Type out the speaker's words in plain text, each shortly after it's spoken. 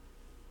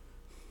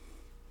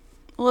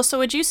Melissa,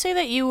 would you say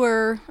that you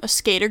were a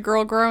skater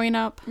girl growing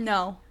up?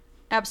 No,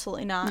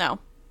 absolutely not. No,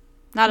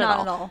 not at Not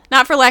at all. all.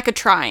 Not for lack of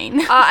trying.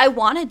 I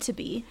wanted to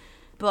be,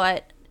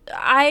 but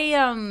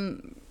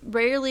I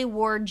rarely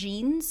wore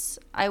jeans.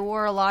 I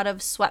wore a lot of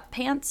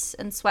sweatpants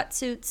and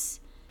sweatsuits.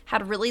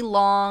 Had really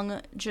long,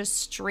 just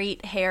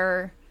straight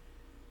hair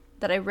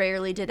that I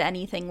rarely did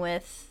anything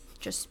with.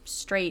 Just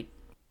straight.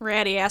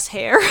 Ratty ass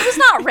hair. It's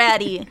not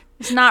ratty.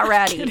 It's not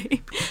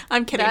ratty.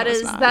 I'm kidding.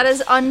 That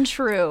is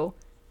untrue.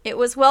 It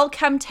was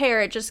well-kept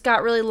hair. It just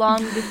got really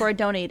long before I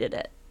donated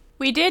it.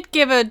 We did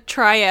give a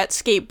try at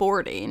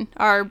skateboarding.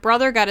 Our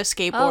brother got a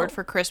skateboard Oh.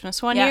 for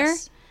Christmas one year.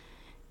 Yes.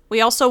 We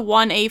also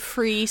won a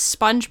free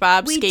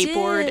SpongeBob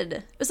skateboard. Did.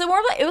 It was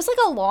like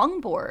a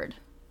longboard.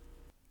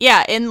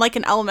 Yeah, in like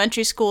an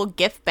elementary school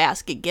gift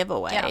basket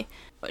giveaway.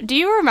 Yeah. Do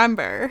you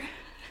remember?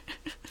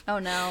 Oh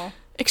no.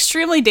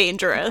 Extremely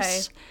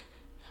dangerous. Okay.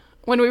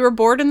 When we were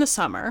bored in the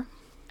summer,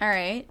 All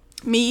right.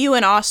 me, you,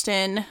 and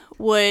Austin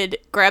would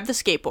grab the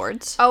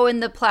skateboards Oh,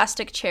 and the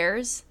plastic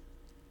chairs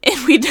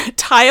and we'd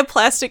tie a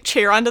plastic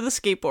chair onto the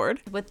skateboard.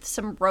 with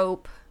some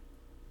rope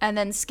and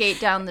then skate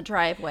down the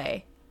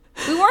driveway.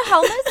 We wore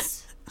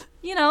helmets,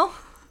 you know.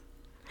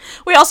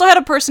 We also had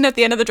a person at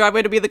the end of the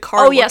driveway to be the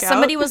car Oh, yeah, lookout.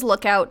 somebody was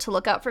look out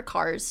for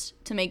cars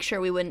to make sure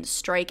we wouldn't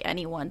strike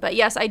anyone. But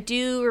yes, I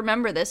do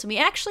remember this. We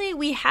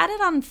had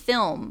it on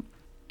film.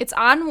 It's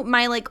on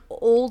my, like,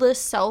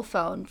 oldest cell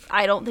phone.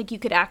 I don't think you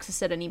could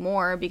access it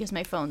anymore because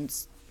my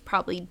phone's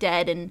probably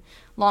dead and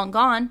long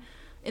gone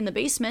in the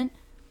basement.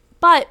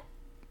 But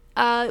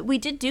we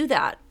did do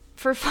that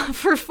for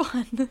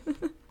fun.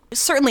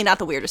 Certainly not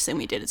the weirdest thing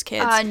we did as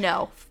kids.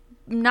 No.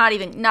 Not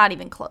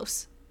even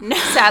close.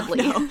 Sadly.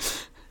 No.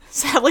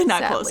 Sadly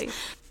not Sadly. close.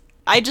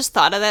 I just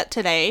thought of that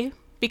today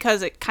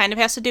because it kind of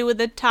has to do with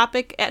the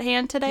topic at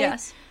hand today.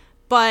 Yes.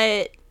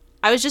 But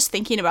I was just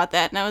thinking about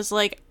that and I was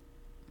like,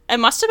 it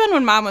must have been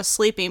when Mom was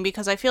sleeping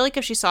because I feel like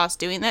if she saw us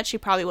doing that, she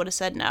probably would have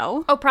said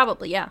no. Oh,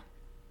 probably, yeah.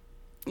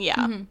 Yeah.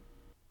 Mm-hmm.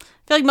 I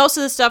feel like most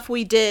of the stuff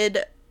we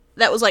did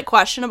that was like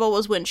questionable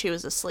was when she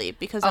was asleep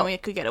because then we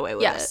could get away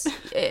with Yes,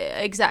 it.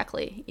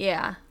 exactly.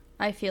 Yeah.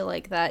 I feel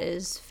like that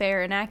is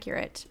fair and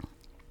accurate.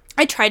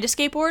 I tried to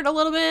skateboard a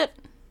little bit.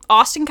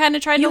 Austin kind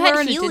of tried to You had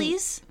learn.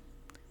 Heelys?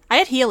 I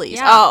had Heelys.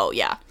 Yeah. Oh,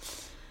 yeah.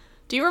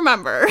 Do you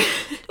remember?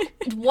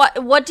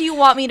 What do you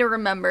want me to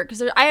remember?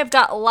 Because I have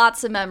got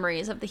lots of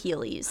memories of the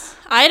Heelys.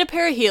 I had a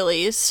pair of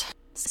Heelys.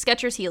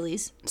 Skechers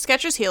Heelys.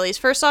 Skechers Heelys.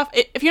 First off,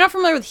 if you're not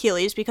familiar with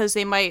Heelys, because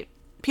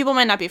people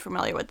might not be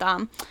familiar with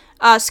them,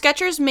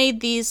 Skechers made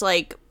these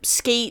like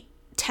skate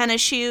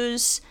tennis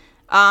shoes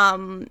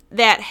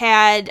that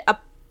had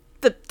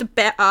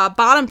the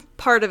bottom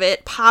part of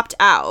it popped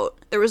out.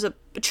 There was a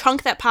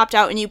chunk that popped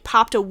out, and you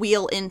popped a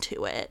wheel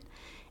into it,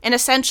 and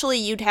essentially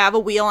you'd have a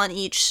wheel on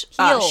each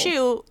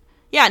shoe.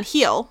 Yeah, and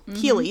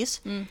Heelys,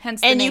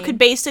 Hence the and name. you could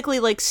basically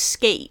like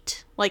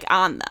skate like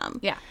on them.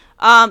 Yeah.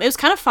 It was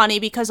kind of funny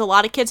because a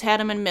lot of kids had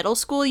them in middle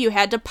school. You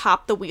had to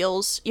pop the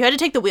wheels. You had to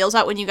take the wheels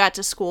out when you got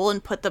to school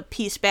and put the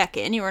piece back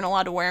in. You weren't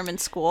allowed to wear them in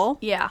school.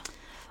 Yeah.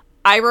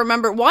 I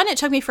remember, one, it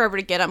took me forever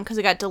to get them because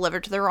it got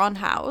delivered to the wrong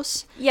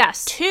house.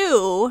 Yes.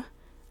 Two,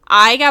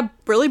 I got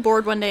really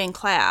bored one day in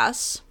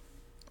class.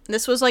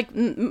 This was like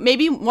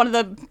maybe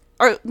the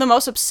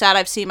most upset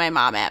I've seen my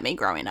mom at me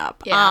growing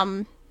up.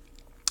 Yeah.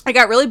 I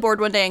got really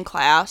bored one day in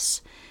class,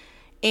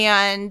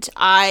 and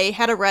I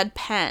had a red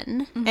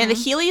pen, and the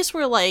Heelys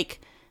were like,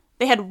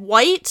 they had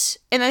white,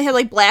 and then they had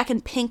like black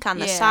and pink on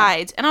the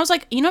sides, and I was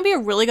like, it'd be a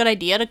really good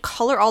idea to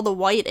color all the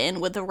white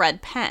in with the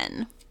red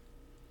pen,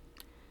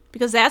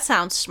 because that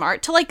sounds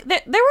smart. To like,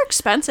 they were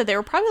expensive. They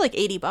were probably like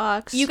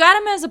 $80. You got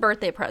them as a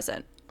birthday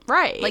present.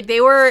 Right. Like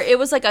it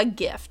was like a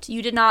gift.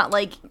 You did not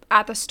like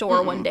at the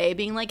store one day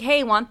being like,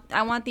 hey,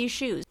 I want these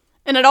shoes.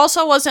 And it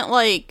also wasn't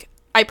like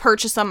I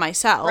purchased them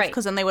myself, Right.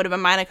 because then they would have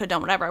been mine. I could have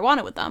done whatever I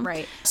wanted with them.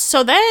 Right.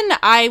 So then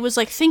I was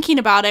like thinking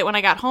about it when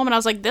I got home, and I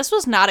was like, this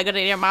was not a good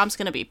idea. Mom's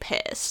going to be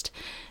pissed.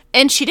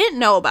 And she didn't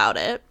know about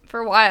it. For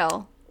a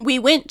while.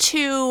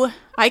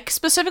 I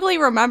specifically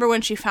remember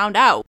when she found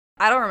out.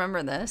 I don't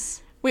remember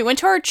this. We went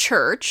to our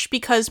church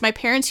because my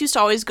parents used to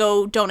always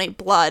go donate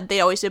blood. They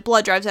always did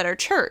blood drives at our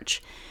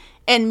church.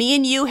 And me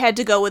and you had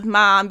to go with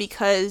Mom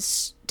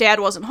because Dad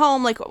wasn't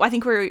home. Like, I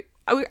think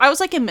I was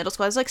like in middle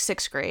school. I was like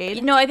 6th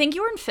grade. No, I think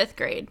you were in 5th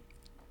grade.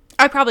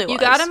 I probably was. You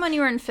got him when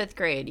you were in 5th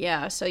grade,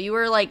 yeah. So you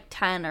were like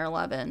 10 or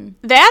 11.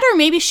 That, or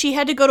maybe she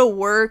had to go to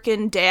work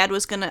and Dad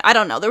was gonna, I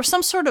don't know. There was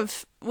some sort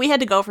of, we had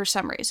to go for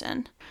some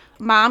reason.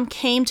 Mom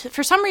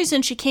for some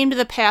reason, she came to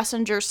the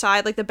passenger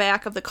side, like the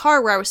back of the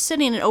car where I was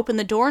sitting, and opened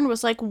the door and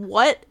was like,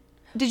 what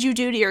did you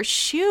do to your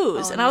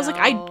shoes? Oh, and I was like,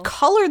 I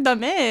colored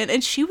them in.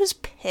 And she was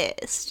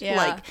pissed. Yeah.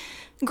 Like,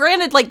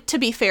 granted, like, to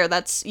be fair,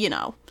 that's,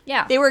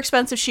 Yeah. they were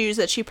expensive shoes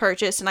that she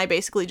purchased, and I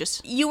basically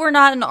just... You were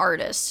not an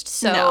artist,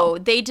 so No.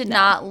 they did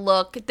not enhance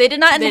look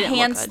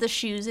good. the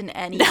shoes in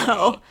any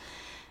No.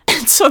 way.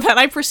 And so then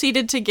I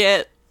proceeded to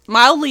get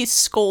mildly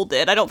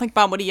scolded. I don't think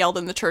Mom would have yelled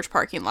in the church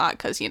parking lot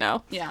because,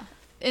 Yeah.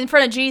 In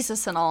front of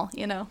Jesus and all,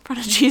 in front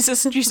of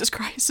Jesus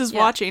Christ is Yeah.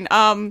 watching.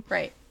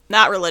 Right.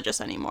 not religious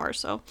anymore,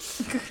 so.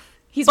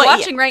 He's But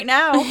watching right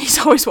now. He's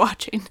always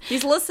watching.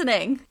 He's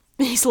listening.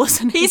 He's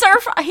listening. He's our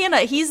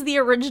Hannah. He's the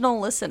original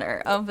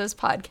listener of this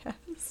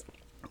podcast.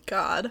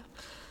 God.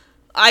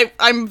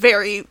 I'm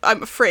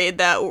afraid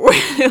that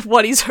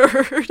what he's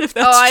heard, if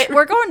that's true.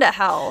 We're going to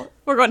hell.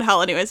 We're going to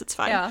hell anyways, it's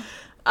fine. Yeah.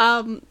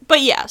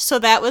 But yeah, so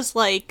that was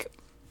like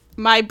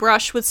my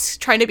brush with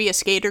trying to be a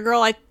skater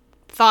girl. I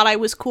thought I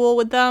was cool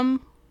with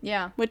them,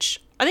 Yeah.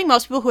 which I think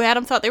most people who had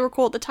them thought they were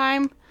cool at the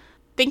time.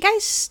 I think I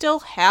still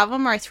have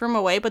them, or I threw them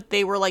away, but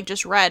they were like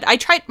just red.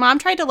 Mom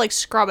tried to like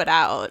scrub it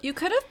out. You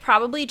could have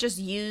probably just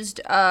used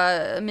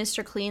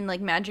Mr. Clean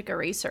like magic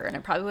eraser, and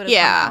it probably would have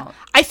come out.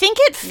 I think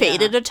it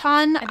faded a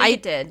ton. I think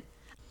it did.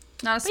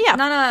 Not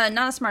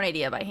a smart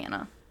idea by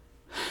Hannah.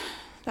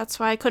 That's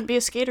why I couldn't be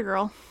a skater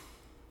girl.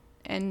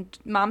 And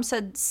Mom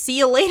said, "See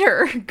you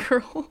later,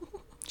 girl.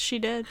 She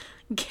did.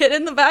 Get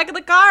in the back of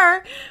the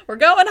car. We're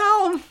going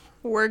home.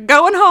 We're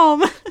going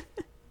home."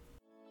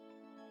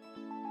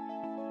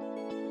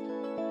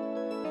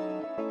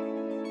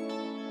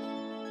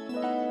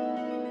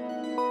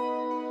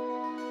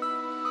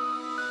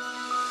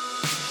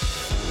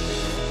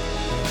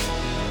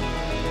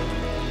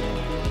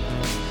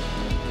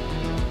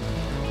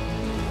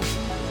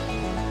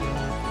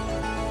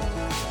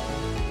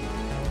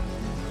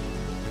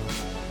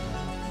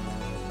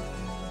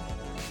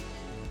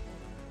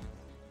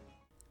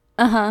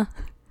 Uh-huh.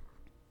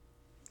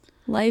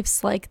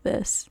 Life's like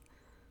this.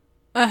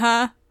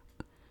 Uh-huh.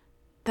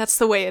 That's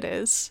the way it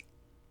is.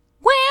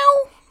 Wow.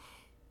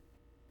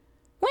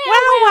 Wow,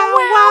 wow,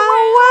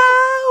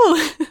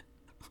 wow, wow.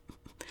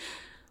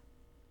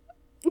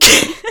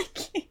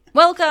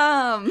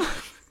 Welcome.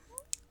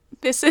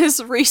 This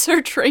is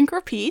Research, Rank,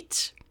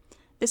 Repeat.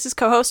 This is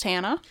co-host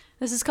Hannah.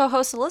 This is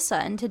co-host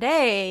Alyssa, and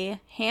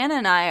today Hannah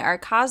and I are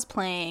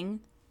cosplaying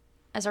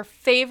as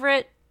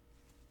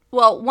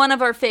one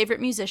of our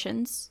favorite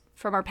musicians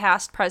from our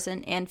past,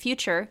 present, and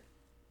future,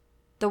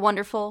 the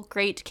wonderful,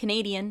 great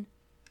Canadian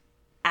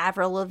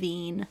Avril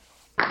Lavigne.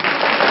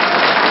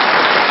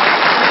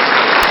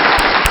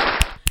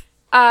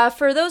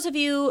 For those of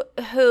you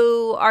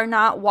who are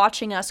not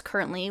watching us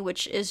currently,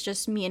 which is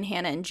just me and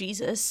Hannah and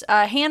Jesus,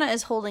 Hannah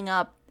is holding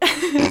up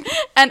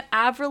an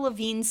Avril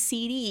Lavigne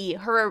CD,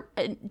 her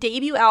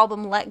debut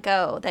album, Let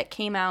Go, that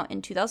came out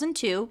in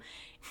 2002.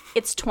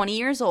 It's 20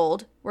 years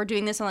old. We're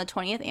doing this on the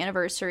 20th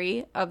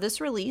anniversary of this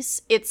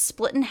release. It's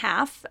split in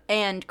half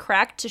and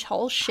cracked to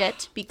whole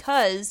shit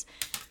because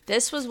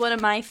this was one of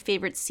my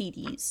favorite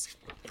CDs.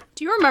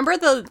 Do you remember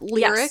the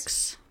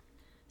lyrics? Yes.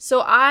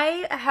 So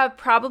I have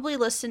probably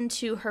listened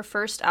to her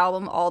first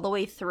album all the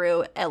way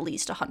through at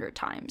least 100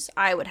 times,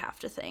 I would have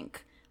to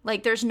think.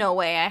 Like, there's no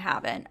way I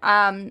haven't.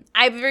 I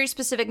have a very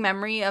specific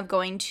memory of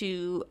going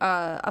to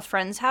a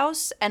friend's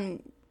house,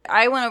 and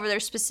I went over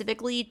there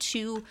specifically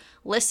to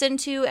listen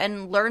to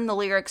and learn the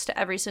lyrics to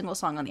every single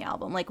song on the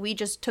album. Like, we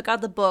just took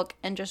out the book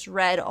and just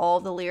read all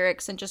the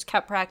lyrics and just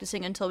kept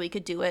practicing until we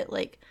could do it,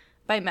 like,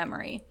 by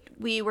memory.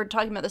 We were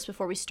talking about this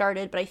before we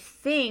started, but I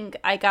think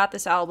I got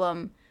this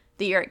album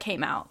the year it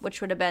came out,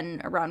 which would have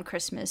been around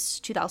Christmas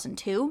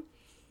 2002.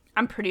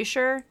 I'm pretty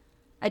sure.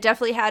 I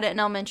definitely had it in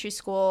elementary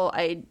school.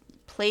 I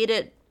played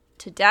it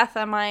to death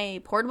on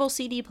my portable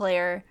CD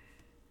player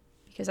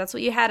because that's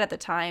what you had at the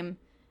time.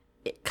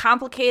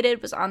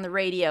 Complicated was on the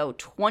radio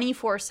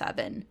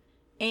 24/7.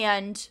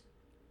 And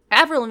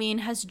Avril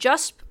Lavigne has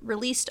just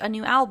released a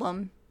new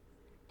album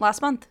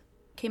last month.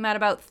 Came out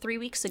about 3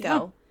 weeks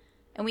ago.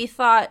 Yeah. And we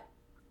thought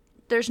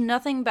there's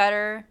nothing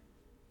better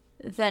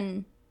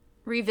than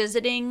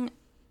revisiting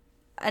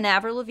an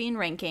Avril Lavigne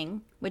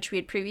ranking, which we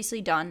had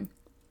previously done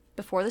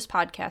before this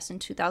podcast in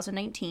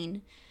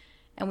 2019.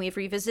 And we've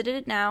revisited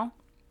it now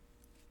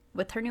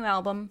with her new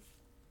album,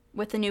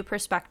 with a new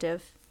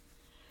perspective.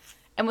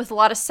 And with a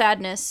lot of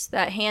sadness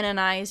that Hannah and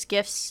I's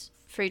gifts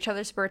for each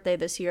other's birthday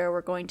this year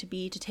were going to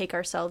be to take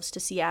ourselves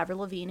to see Avril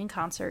Lavigne in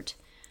concert.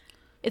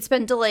 It's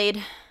been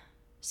delayed.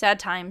 Sad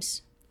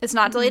times. It's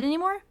not delayed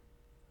anymore?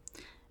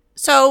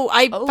 So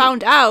I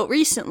found out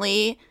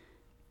recently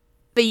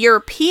the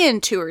European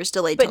tour is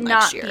delayed till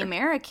next year. But not the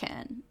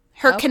American.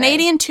 Her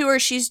Canadian tour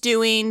she's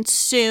doing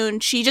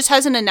soon. She just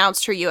hasn't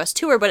announced her U.S.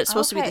 tour, but it's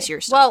supposed to be this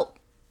year still. Well,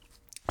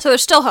 so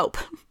there's still hope.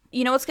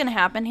 You know what's going to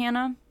happen,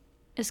 Hannah?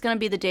 It's going to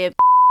be the day of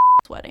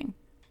wedding.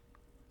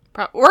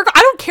 I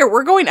don't care.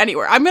 We're going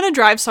anywhere. I'm going to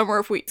drive somewhere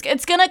if we...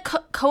 It's going to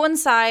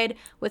coincide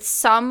with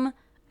some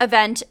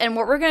event, and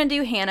what we're going to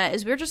do, Hannah,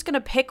 is we're just going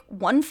to pick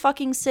one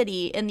fucking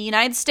city in the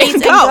United States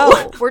and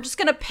go. We're just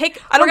going to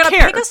pick... I don't care. We're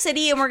going to pick a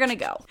city, and we're going to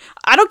go.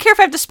 I don't care if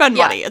I have to spend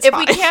money. It's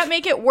fine. If we can't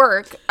make it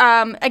work,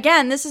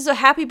 again, this is a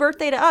happy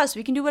birthday to us.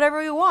 We can do whatever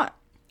we want.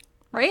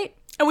 Right?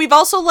 And we've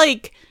also,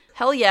 like...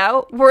 Hell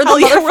yeah, we're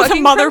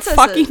the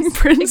motherfucking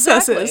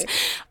princesses. Exactly.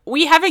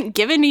 We haven't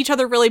given each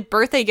other really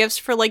birthday gifts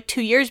for like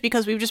 2 years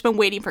because we've just been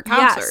waiting for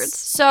concerts. Yes.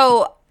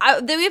 So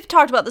we've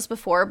talked about this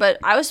before, but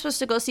I was supposed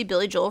to go see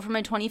Billy Joel for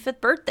my 25th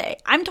birthday.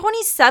 I'm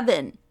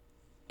 27.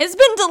 It's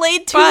been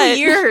delayed 2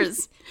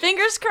 years.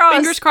 Fingers crossed.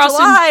 Fingers crossed.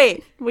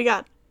 July. We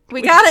got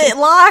it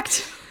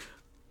locked.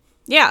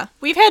 Yeah,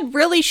 we've had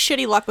really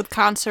shitty luck with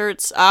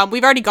concerts.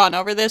 We've already gone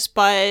over this,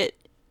 but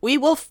we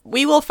will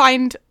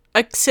find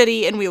a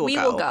city and we will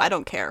go. I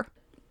don't care.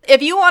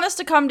 If you want us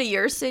to come to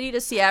your city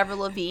to see Avril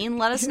Lavigne,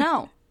 let us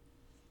know.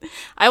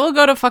 I will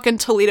go to fucking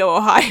Toledo,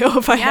 Ohio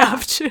if I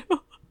have to.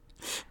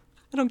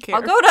 I don't care.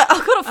 I'll go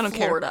to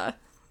Florida.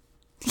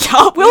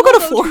 Yeah, we'll go to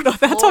Florida.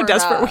 That's how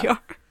desperate we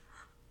are.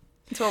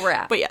 That's where we're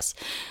at. But yes.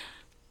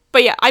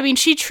 But yeah, I mean,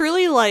 she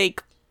truly,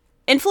 like,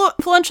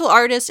 influential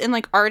artist and,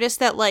 like, artist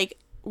that, like,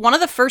 one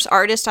of the first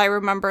artists I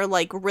remember,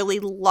 like,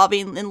 really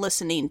loving and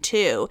listening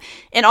to.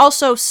 And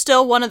also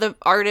still one of the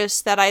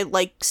artists that I,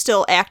 like,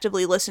 still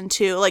actively listen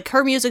to. Like,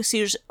 her music's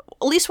usually,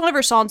 at least one of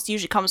her songs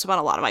usually comes up on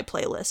a lot of my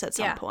playlists at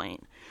some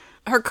point.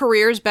 Her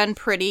career's been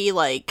pretty,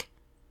 like,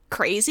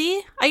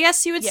 crazy, I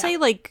guess you would say.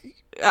 Like,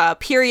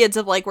 periods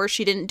of, like, where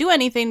she didn't do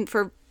anything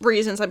for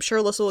reasons I'm sure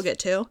Alyssa will get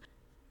to.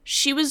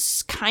 She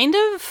was kind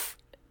of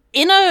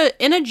in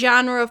a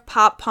genre of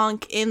pop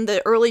punk in the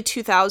early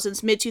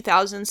 2000s, mid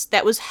 2000s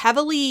that was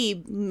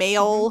heavily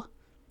male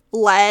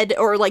led,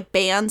 or like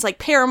bands like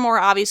Paramore.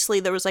 Obviously,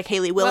 there was like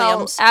Hayley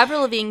Williams. Well,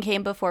 Avril Lavigne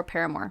came before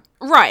Paramore.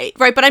 Right.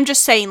 But I'm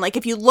just saying, like,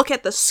 if you look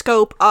at the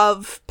scope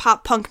of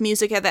pop punk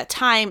music at that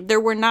time, there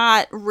were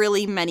not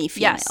really many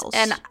females.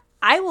 Yes, and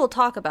I will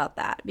talk about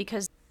that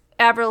because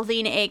Avril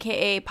Lavigne,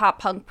 aka Pop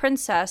Punk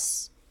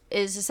Princess,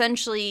 is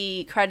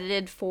essentially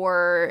credited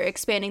for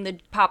expanding the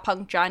pop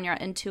punk genre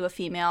into a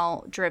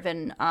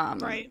female-driven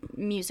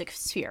music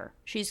sphere.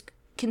 She's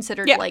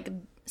considered, like,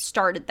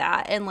 started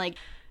that. And, like,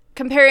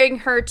 comparing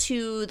her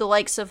to the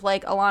likes of,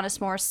 like, Alanis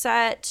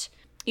Morissette,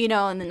 you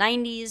know, in the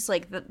 90s,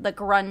 like, the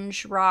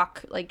grunge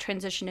rock, like,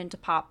 transitioned into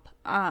pop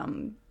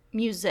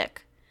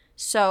music.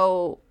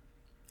 So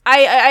I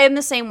am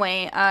the same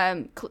way.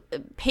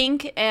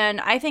 Pink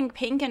and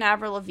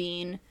Avril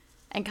Lavigne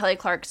and Kelly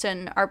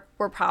Clarkson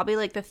were probably,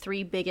 like, the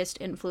three biggest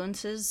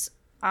influences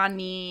on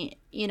me,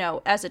 you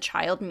know, as a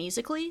child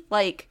musically.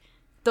 Like,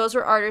 those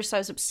were artists I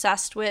was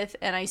obsessed with,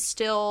 and I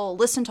still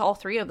listen to all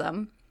three of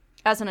them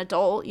as an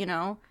adult, you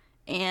know,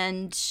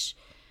 and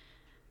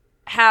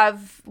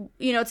have,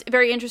 you know, it's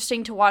very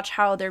interesting to watch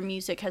how their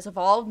music has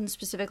evolved, and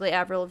specifically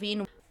Avril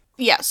Lavigne.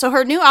 Yeah, so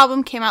her new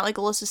album came out, like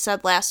Alyssa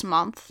said, last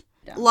month.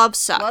 Yeah. Love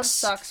Sucks. Love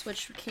Sucks,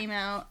 which came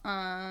out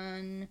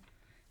on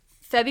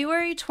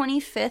February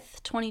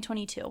 25th,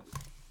 2022.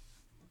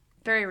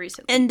 Very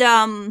recently.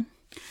 And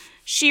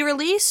she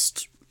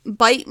released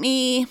Bite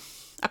Me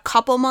a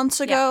couple months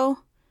ago.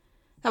 Yeah.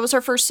 That was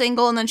her first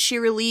single, and then she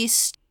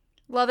released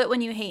Love It When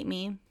You Hate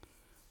Me.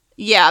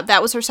 Yeah,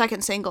 that was her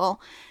second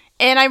single.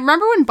 And I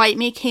remember when Bite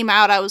Me came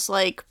out, I was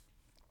like,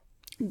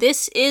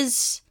 this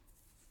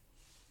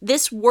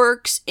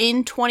works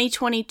in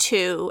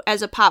 2022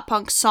 as a pop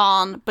punk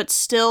song, but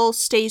still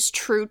stays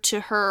true to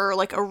her,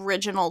 like,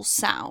 original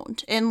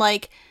sound. And,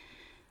 like,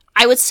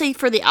 I would say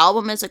for the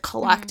album as a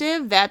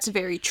collective, that's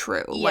very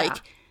true. Yeah.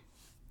 Like,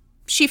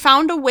 she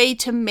found a way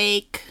to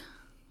make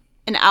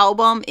an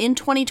album in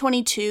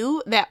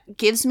 2022 that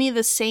gives me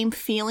the same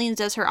feelings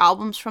as her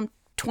albums from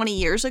 20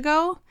 years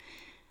ago.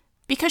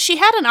 Because she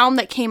had an album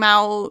that came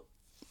out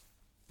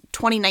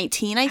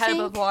 2019, I think. Head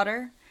Above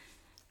Water.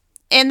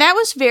 And that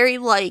was very,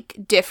 like,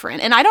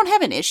 different. And I don't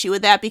have an issue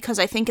with that because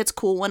I think it's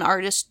cool when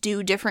artists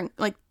do different,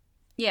 like,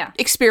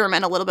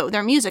 experiment a little bit with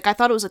their music. I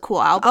thought it was a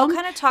cool album. I'll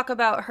kind of talk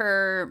about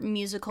her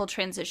musical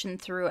transition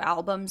through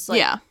albums,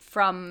 like,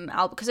 from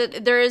album,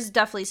 because there is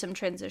definitely some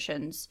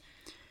transitions.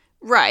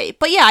 Right.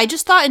 But yeah, I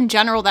just thought in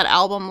general that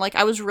album, like,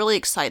 I was really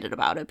excited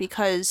about it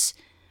because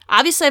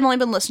obviously I've only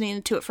been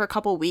listening to it for a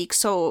couple weeks,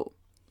 so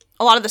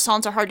a lot of the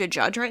songs are hard to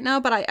judge right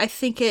now, but I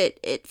think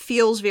it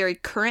feels very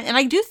current. And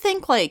I do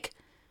think, like,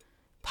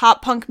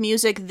 pop punk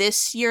music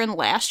this year and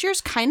last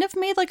year's kind of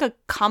made, like, a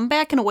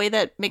comeback in a way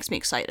that makes me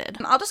excited.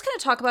 I'll just kind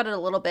of talk about it a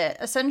little bit.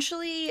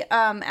 Essentially,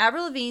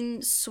 Avril Lavigne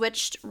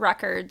switched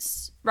record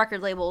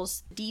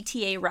labels.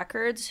 DTA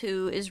Records,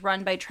 who is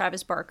run by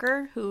Travis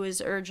Barker, who is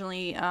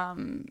originally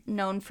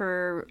known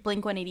for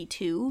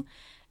Blink-182.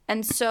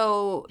 And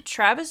so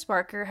Travis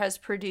Barker has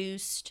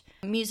produced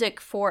music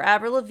for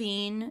Avril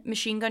Lavigne,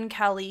 Machine Gun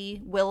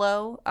Kelly,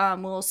 Willow,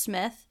 Will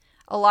Smith,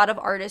 a lot of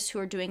artists who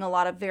are doing a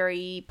lot of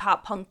very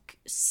pop punk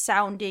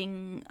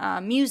sounding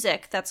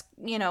music that's,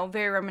 you know,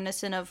 very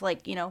reminiscent of,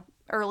 like, you know,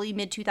 early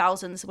mid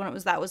 2000s when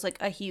that was like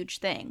a huge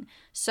thing.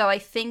 So I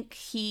think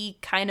he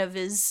kind of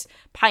is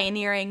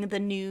pioneering the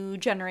new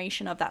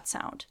generation of that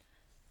sound.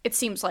 It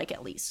seems like,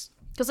 at least.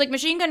 Because, like,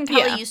 Machine Gun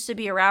Kelly used to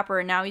be a rapper,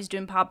 and now he's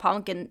doing pop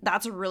punk, and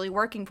that's really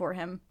working for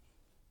him.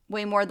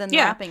 Way more than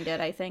rapping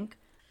did, I think.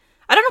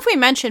 I don't know if we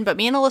mentioned, but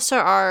me and Alyssa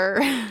are...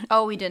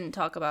 Oh, we didn't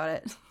talk about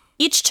it.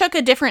 Each took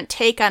a different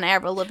take on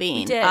Avril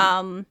Lavigne. We did.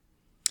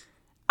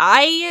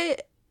 I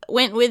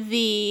went with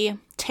the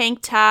tank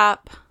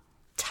top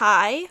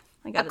tie.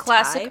 I got a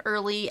classic tie.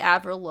 Early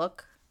Avril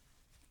look.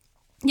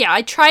 Yeah,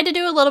 I tried to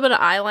do a little bit of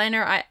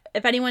eyeliner.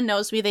 If anyone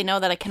knows me, they know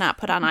that I cannot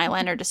put on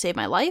eyeliner to save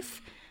my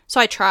life. So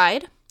I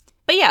tried.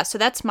 But yeah, so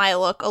that's my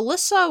look.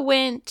 Alyssa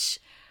went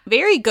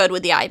very good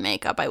with the eye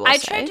makeup, I will say. I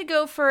tried to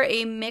go for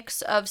a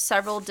mix of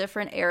several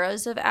different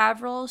eras of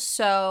Avril.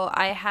 So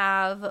I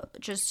have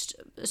just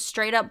a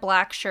straight up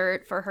black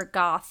shirt for her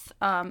goth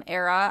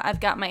era. I've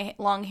got my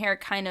long hair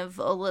kind of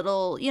a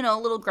little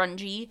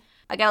grungy.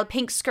 I got a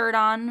pink skirt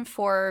on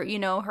for,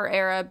 her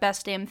era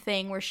Best Damn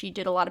Thing, where she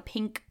did a lot of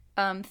pink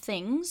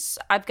things.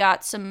 I've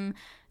got some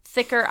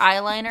thicker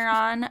eyeliner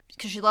on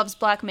because she loves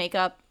black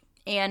makeup.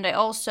 And I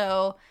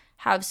also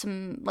have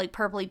some like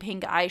purpley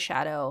pink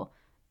eyeshadow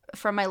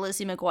from my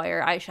Lizzie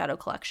McGuire eyeshadow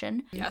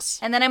collection. Yes.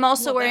 And then I'm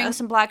also wearing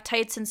some black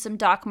tights and some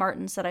Doc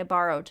Martens that I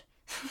borrowed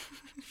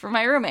from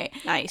my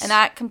roommate. Nice. And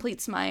that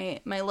completes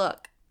my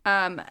look.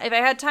 If I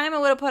had time, I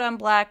would have put on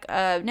black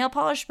nail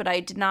polish, but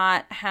I did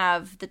not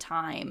have the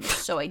time,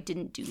 so I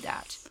didn't do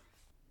that.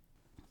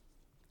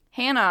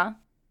 Hannah,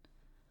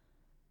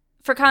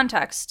 for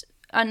context,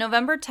 on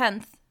November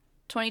 10th,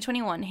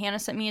 2021, Hannah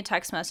sent me a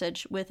text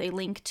message with a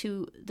link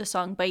to the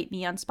song Bite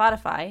Me on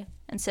Spotify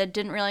and said,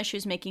 didn't realize she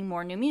was making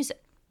more new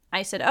music.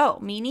 I said, oh,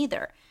 me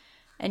neither.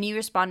 And you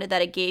responded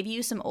that it gave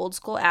you some old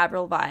school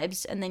Avril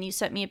vibes, and then you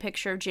sent me a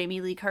picture of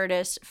Jamie Lee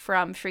Curtis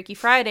from Freaky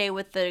Friday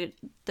with the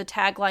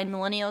tagline,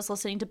 Millennials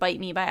Listening to Bite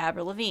Me by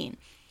Avril Lavigne.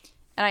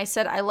 And I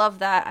said, I love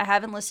that. I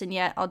haven't listened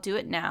yet. I'll do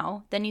it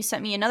now. Then you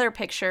sent me another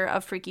picture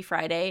of Freaky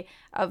Friday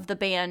of the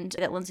band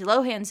that Lindsay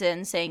Lohan's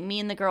in saying, me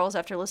and the girls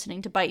after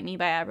listening to Bite Me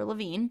by Avril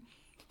Lavigne.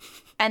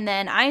 And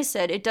then I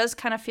said, it does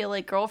kind of feel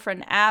like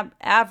girlfriend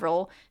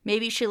Avril.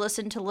 Maybe she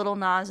listened to Lil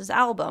Nas's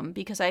album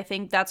because I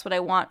think that's what I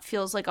want.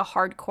 Feels like a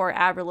hardcore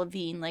Avril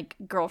Lavigne, like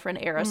girlfriend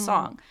era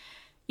song.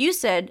 You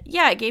said,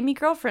 yeah, it gave me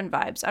girlfriend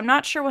vibes. I'm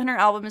not sure when her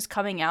album is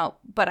coming out,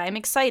 but I'm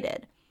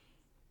excited.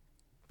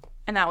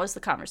 And that was the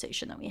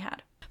conversation that we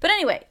had. But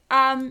anyway,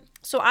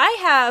 so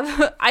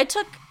I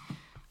took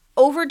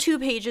over 2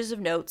 pages of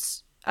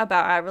notes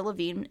about Avril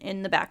Lavigne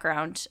in the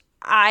background.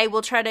 I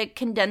will try to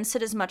condense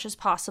it as much as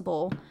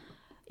possible.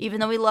 Even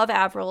though we love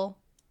Avril,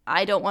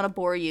 I don't want to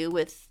bore you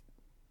with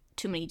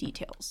too many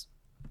details.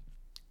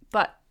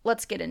 But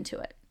let's get into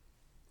it.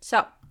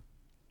 So,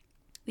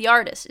 the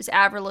artist is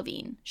Avril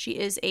Lavigne. She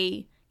is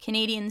a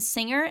Canadian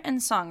singer and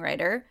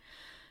songwriter.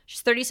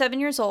 She's 37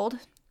 years old.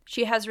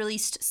 She has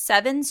released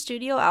 7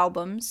 studio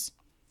albums.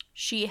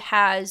 She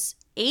has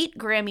 8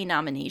 Grammy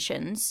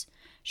nominations.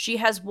 She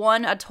has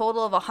won a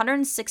total of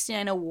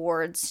 169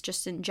 awards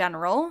just in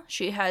general.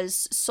 She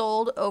has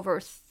sold over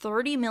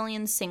 30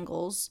 million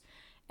singles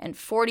and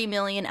 40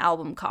 million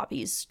album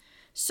copies.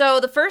 So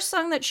the first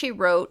song that she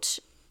wrote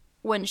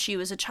when she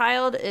was a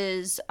child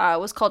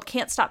was called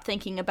Can't Stop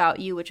Thinking About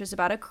You, which was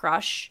about a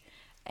crush.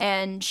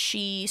 And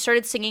she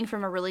started singing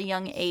from a really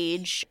young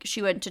age.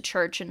 She went to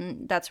church,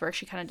 and that's where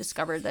she kind of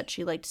discovered that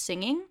she liked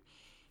singing.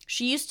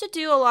 She used to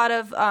do a lot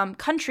of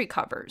country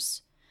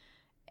covers.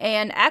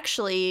 And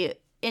actually,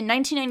 in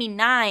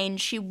 1999,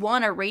 she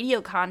won a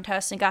radio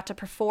contest and got to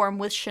perform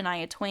with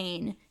Shania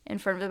Twain in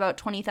front of about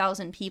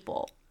 20,000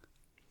 people.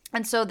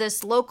 And so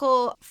this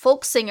local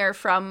folk singer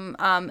from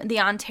the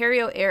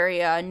Ontario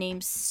area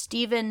named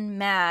Stephen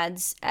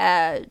Mads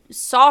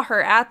saw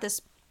her at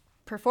this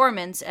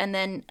performance and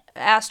then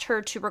asked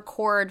her to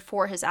record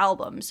for his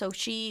album. So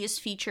she is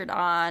featured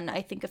on,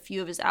 I think, a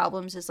few of his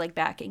albums as like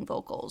backing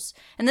vocals.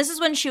 And this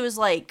is when she was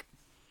like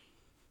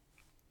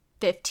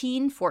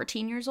 15,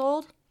 14 years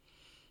old.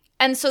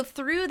 And so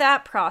through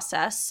that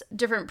process,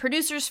 different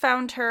producers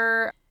found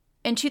her.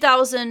 In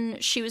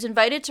 2000, she was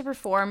invited to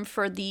perform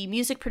for the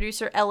music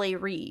producer L.A.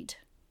 Reid,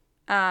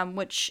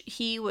 which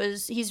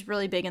he's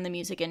really big in the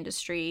music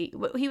industry.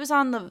 He was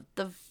on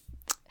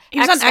he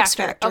was on X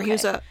Factor. Okay. He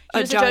was a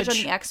judge on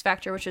the X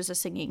Factor, which is a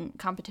singing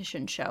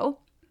competition show.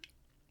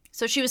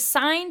 So she was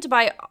signed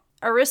by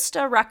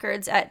Arista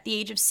Records at the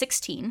age of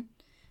 16.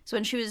 So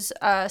when she was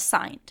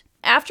signed.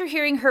 After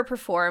hearing her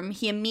perform,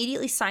 he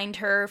immediately signed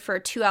her for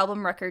a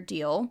 2-album record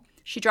deal.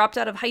 She dropped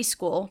out of high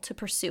school to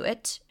pursue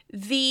it.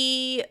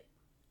 The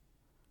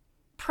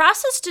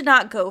process did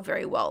not go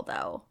very well,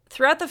 though.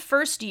 Throughout the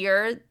first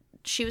year,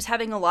 she was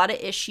having a lot of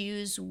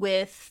issues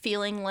with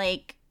feeling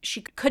like she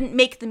couldn't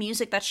make the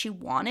music that she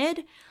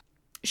wanted.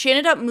 She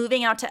ended up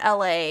moving out to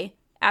LA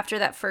after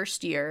that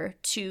first year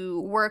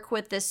to work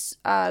with this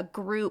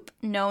group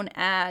known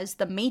as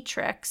The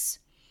Matrix.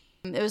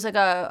 It was like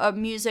a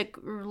music,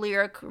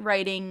 lyric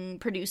writing,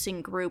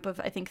 producing group of,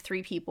 I think,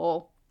 3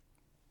 people.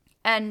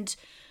 And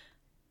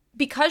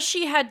because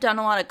she had done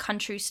a lot of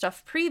country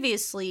stuff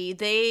previously,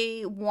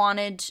 they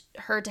wanted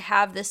her to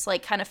have this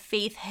like kind of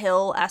Faith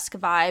Hill-esque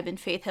vibe, and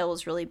Faith Hill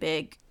was really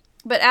big.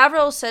 But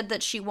Avril said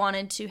that she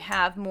wanted to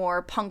have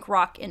more punk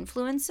rock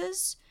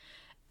influences.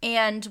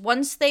 And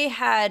once they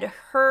had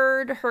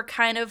heard her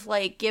kind of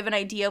like give an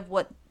idea of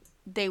what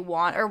they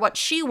want, or what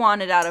she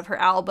wanted out of her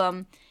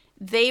album,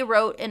 they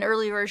wrote an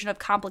early version of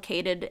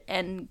Complicated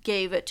and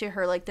gave it to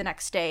her like the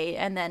next day.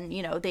 And then,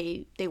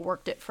 they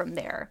worked it from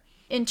there.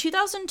 In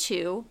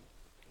 2002,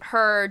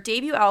 her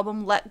debut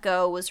album, Let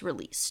Go, was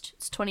released.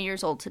 It's 20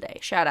 years old today.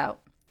 Shout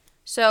out.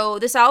 So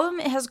this album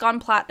has gone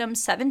platinum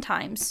 7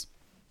 times.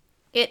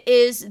 It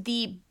is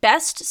the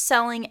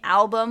best-selling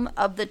album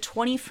of the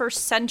 21st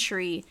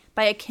century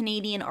by a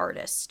Canadian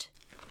artist.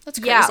 That's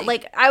crazy. Yeah,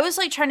 like, I was,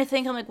 like, trying to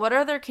think, I'm like, what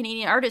other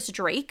Canadian artists?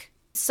 Drake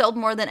sold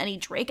more than any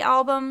Drake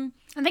album.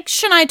 I think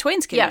Shania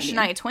Twain's Canadian.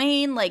 Yeah, Shania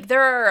Twain. Like,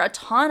 there are a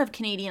ton of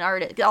Canadian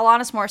artists.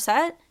 Alanis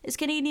Morissette is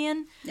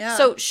Canadian. Yeah.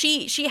 So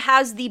she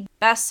has the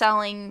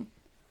best-selling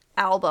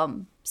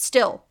album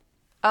still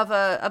of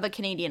a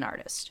Canadian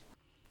artist.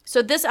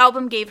 So this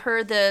album gave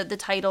her the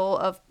title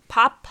of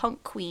Pop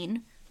Punk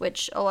Queen,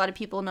 which a lot of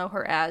people know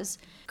her as.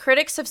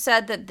 Critics have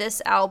said that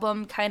this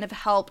album kind of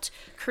helped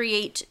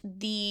create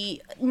the,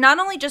 not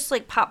only just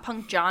like pop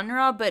punk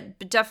genre,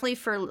 but definitely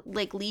for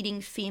like leading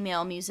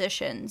female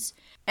musicians,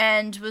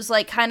 and was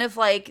like kind of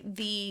like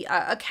the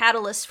a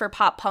catalyst for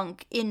pop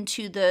punk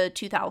into the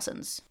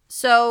 2000s.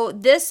 So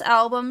this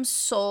album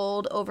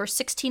sold over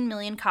 16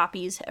 million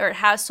copies, or it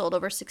has sold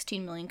over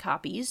 16 million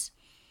copies.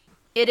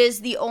 It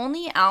is the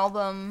only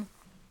album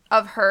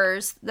of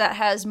hers that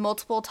has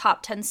multiple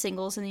top 10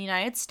 singles in the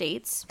United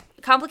States.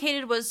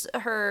 Complicated was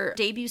her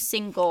debut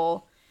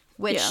single,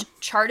 which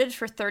charted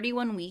for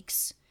 31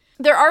 weeks.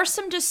 There are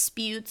some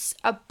disputes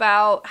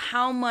about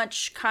how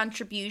much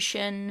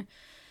contribution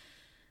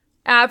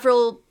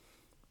Avril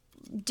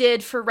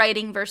did for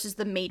writing versus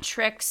The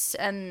Matrix,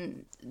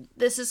 and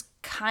this is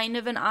kind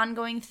of an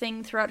ongoing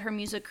thing throughout her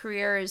music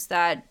career, is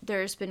that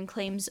there's been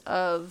claims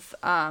of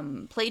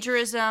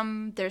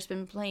plagiarism. There's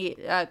been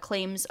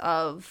claims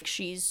of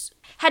she's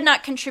had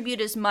not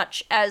contributed as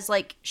much as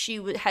like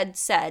she had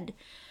said,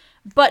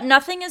 but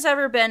nothing has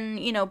ever been,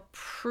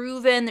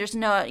 proven. There's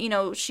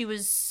no, she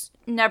was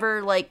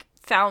never like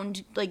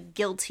found like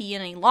guilty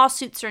in any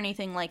lawsuits or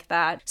anything like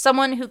that.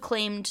 Someone who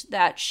claimed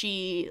that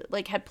she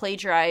like had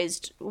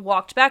plagiarized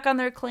walked back on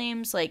their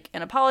claims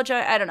and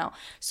apologized. I don't know.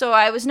 So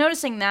I was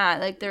noticing that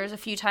like there was a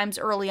few times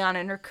early on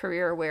in her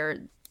career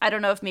where I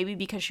don't know if maybe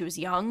because she was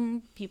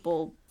young,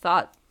 people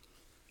thought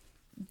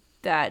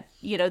that,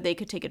 they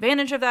could take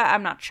advantage of that.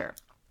 I'm not sure.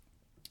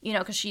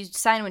 Because she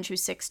signed when she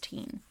was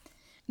 16.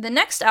 The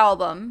next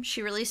album,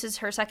 she releases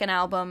her second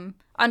album,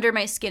 Under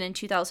My Skin, in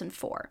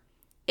 2004.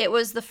 It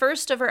was the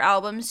first of her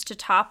albums to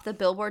top the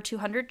Billboard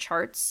 200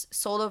 charts,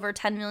 sold over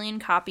 10 million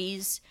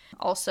copies,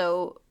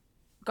 also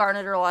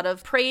garnered her a lot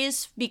of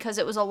praise because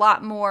it was a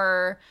lot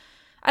more,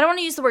 I don't want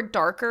to use the word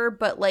darker,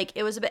 but like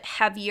it was a bit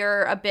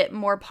heavier, a bit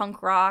more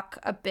punk rock,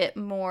 a bit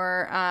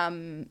more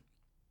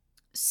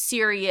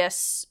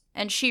serious,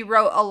 and she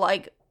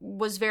wrote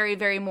was very,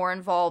 very more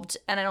involved,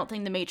 and I don't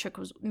think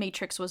The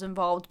Matrix was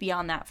involved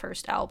beyond that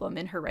first album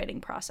in her writing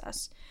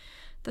process.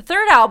 The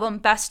third album,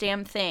 Best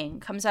Damn Thing,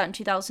 comes out in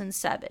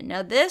 2007.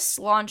 Now, this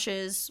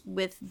launches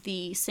with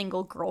the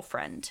single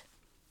Girlfriend.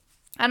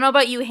 I don't know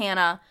about you,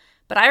 Hannah,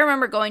 but I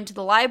remember going to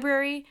the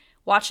library,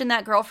 watching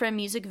that Girlfriend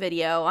music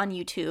video on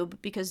YouTube,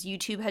 because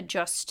YouTube had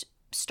just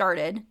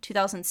started,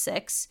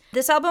 2006.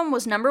 This album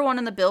was number 1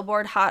 in the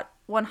Billboard Hot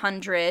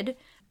 100.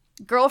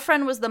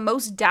 Girlfriend was the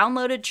most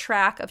downloaded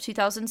track of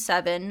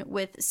 2007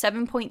 with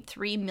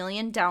 7.3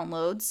 million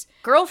downloads.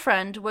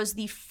 Girlfriend was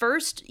the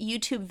first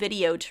YouTube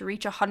video to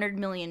reach 100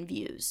 million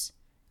views.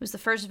 It was the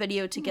first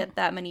video to get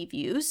that many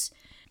views.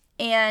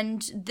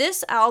 And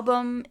this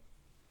album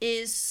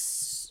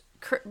is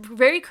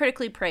very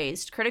critically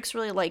praised. Critics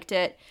really liked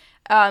it.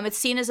 It's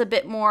seen as a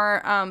bit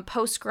more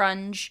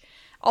post-grunge,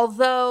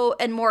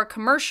 and more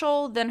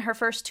commercial than her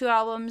first 2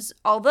 albums,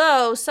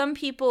 although some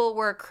people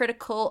were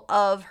critical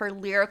of her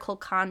lyrical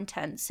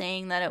content,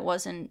 saying that it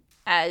wasn't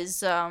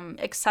as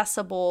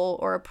accessible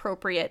or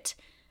appropriate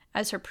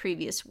as her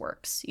previous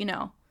works,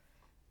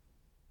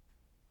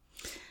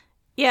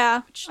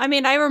 Yeah, I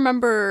mean, I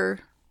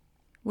remember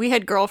we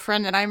had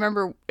Girlfriend, and I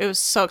remember it was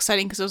so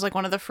exciting because it was like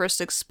one of the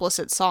first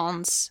explicit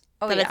songs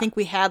I think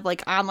we had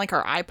like on like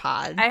our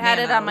iPod. I had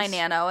it on my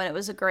Nano, and it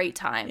was a great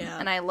time,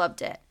 and I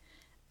loved it.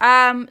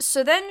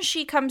 So then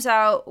she comes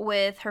out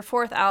with her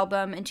 4th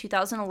album in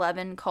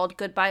 2011 called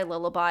Goodbye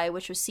Lullaby,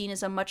 which was seen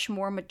as a much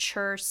more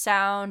mature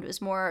sound. It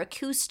was more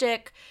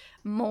acoustic,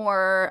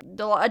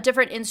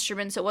 different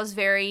instruments. It was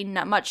very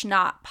much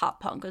not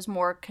pop punk. It was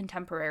more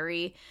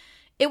contemporary.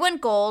 It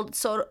went gold,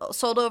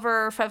 sold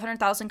over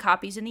 500,000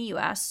 copies in the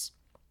US.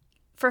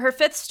 For her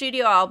 5th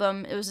studio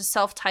album, it was a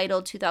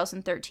self-titled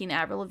 2013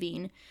 Avril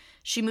Lavigne.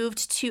 She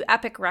moved to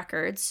Epic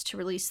Records to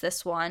release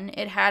this one.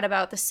 It had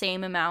about the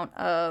same amount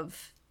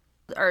of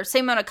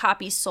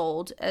copies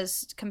sold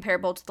as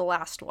comparable to the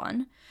last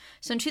one.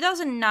 So in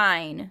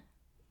 2009,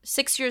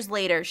 6 years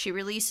later, she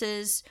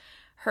releases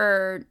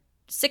her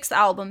 6th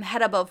album,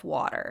 Head Above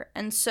Water.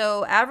 And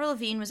so Avril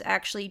Lavigne was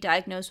actually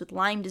diagnosed with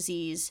Lyme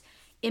disease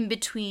in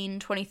between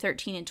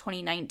 2013 and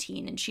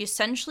 2019, and she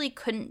essentially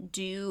couldn't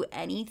do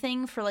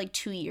anything for like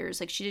 2 years.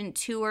 Like, she didn't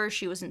tour,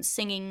 she wasn't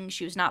singing,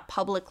 she was not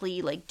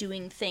publicly like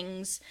doing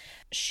things.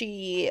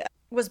 She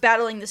was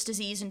battling this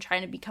disease and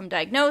trying to become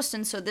diagnosed,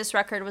 and so this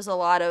record was a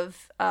lot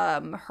of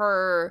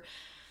her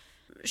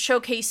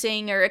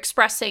showcasing or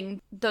expressing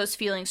those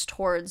feelings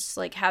towards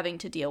like having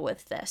to deal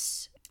with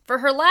this. For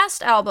her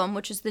last album,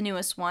 which is the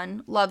newest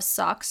one, Love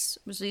Sucks,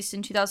 was released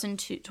in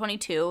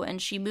 2022,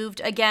 and she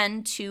moved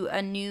again to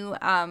a new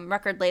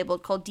record label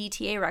called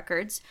DTA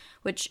Records,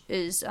 which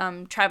is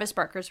Travis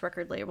Barker's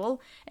record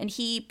label, and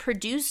he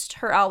produced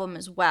her album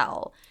as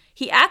well.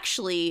 He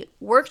actually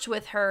worked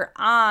with her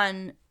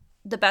on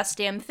the Best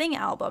Damn Thing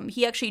album.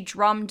 He actually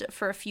drummed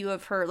for a few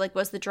of her, like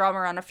was the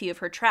drummer on a few of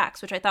her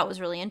tracks, which I thought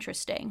was really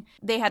interesting.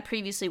 They had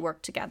previously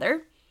worked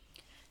together.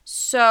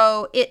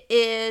 So it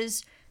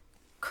is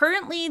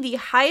currently the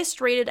highest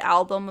rated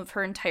album of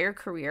her entire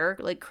career,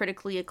 like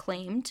critically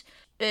acclaimed.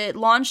 It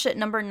launched at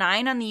number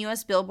 9 on the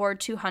US Billboard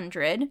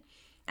 200.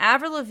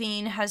 Avril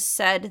Lavigne has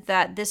said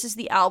that this is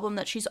the album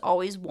that she's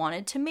always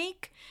wanted to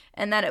make,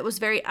 and that it was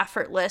very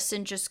effortless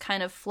and just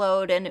kind of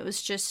flowed, and it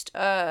was just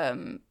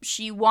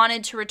she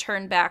wanted to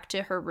return back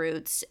to her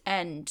roots,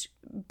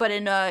 but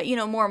in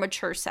a more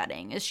mature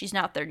setting, as she's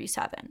now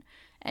 37,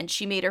 and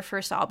she made her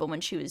first album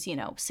when she was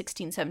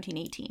 16, 17,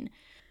 18.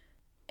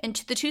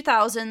 Into the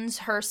 2000s,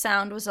 her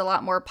sound was a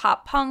lot more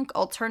pop punk,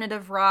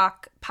 alternative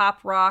rock,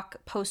 pop rock,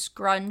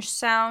 post-grunge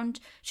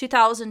sound.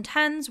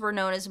 2010s were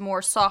known as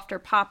more softer,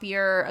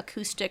 poppier,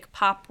 acoustic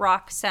pop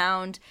rock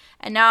sound.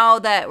 And now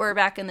that we're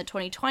back in the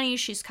 2020s,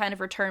 she's kind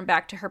of returned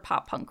back to her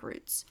pop punk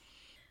roots.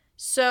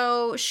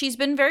 So she's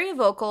been very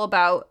vocal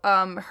about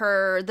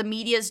the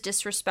media's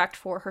disrespect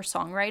for her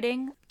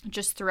songwriting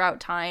just throughout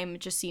time.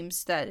 It just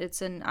seems that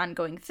it's an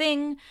ongoing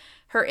thing.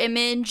 Her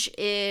image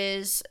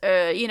is,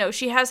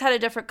 she has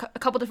had a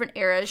couple different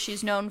eras.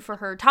 She's known for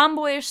her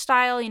tomboyish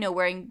style,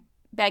 wearing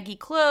baggy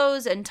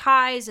clothes and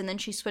ties, and then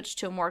she switched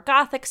to a more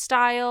gothic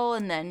style,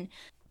 and then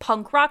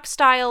punk rock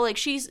style. Like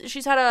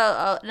she's had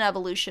an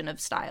evolution of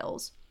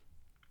styles.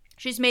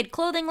 She's made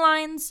clothing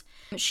lines.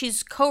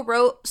 She's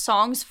co-wrote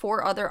songs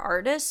for other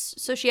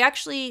artists. So she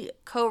actually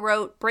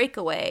co-wrote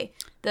Breakaway,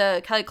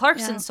 the Kelly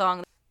Clarkson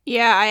song.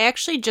 Yeah, I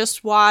actually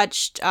just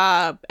watched,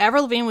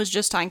 Avril Lavigne was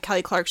just on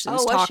Kelly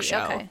Clarkson's talk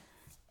show. Okay.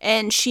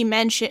 And she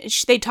mentioned,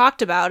 they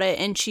talked about it,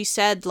 and she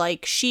said,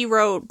 like, she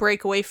wrote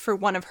Breakaway for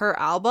one of her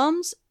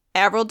albums,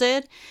 Avril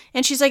did,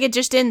 and she's like, it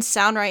just didn't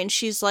sound right, and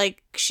she's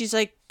like,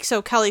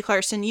 so Kelly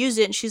Clarkson used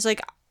it, and she's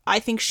like, I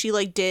think she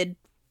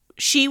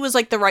was,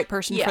 like, the right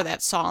person for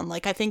that song.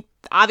 Like, I think,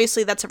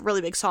 obviously, that's a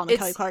really big song to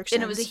Kelly Clarkson.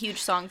 And it was a huge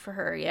song for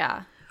her,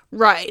 yeah.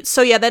 Right.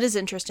 So, yeah, that is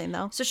interesting,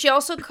 though. So she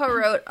also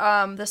co-wrote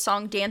the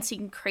song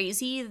Dancing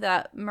Crazy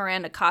that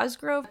Miranda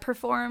Cosgrove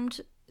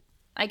performed,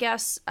 I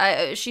guess.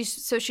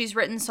 She's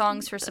written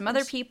songs for some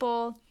other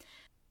people.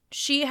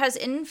 She has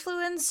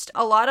influenced,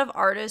 a lot of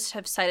artists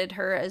have cited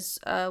her as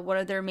one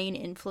of their main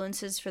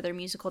influences for their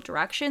musical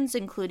directions,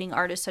 including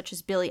artists such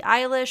as Billie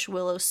Eilish,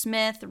 Willow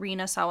Smith,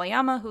 Rina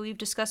Sawayama, who we've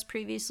discussed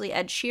previously,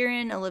 Ed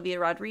Sheeran, Olivia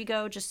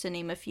Rodrigo, just to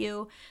name a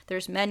few.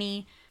 There's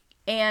many.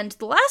 And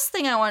the last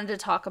thing I wanted to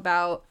talk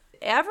about,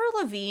 Avril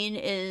Lavigne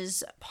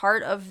is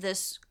part of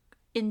this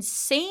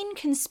insane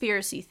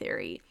conspiracy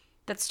theory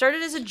that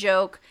started as a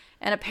joke,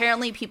 and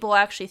apparently people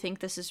actually think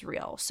this is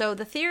real. So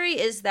the theory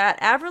is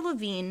that Avril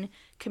Lavigne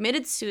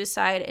committed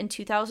suicide in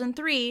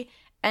 2003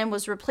 and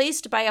was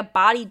replaced by a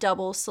body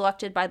double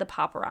selected by the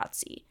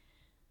paparazzi.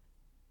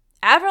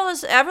 Avril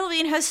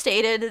Lavigne has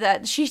stated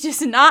that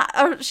she's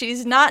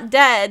not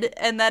dead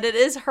and that it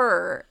is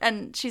her,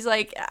 and she's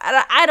like,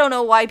 I don't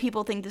know why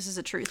people think this is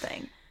a true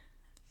thing.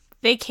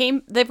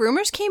 The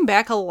rumors came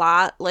back a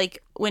lot,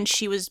 like, when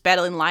she was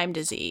battling Lyme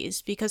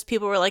disease, because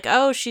people were like,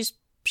 oh, she's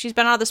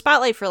been out of the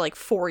spotlight for, like,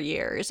 4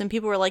 years, and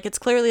people were like, it's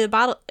clearly a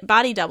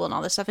body double and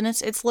all this stuff, and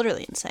it's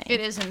literally insane. It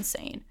is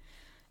insane.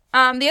 The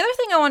other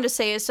thing I wanted to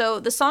say is, so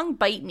the song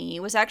Bite Me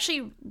was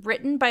actually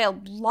written by a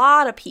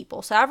lot of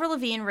people. So Avril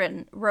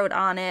Lavigne wrote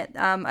on it.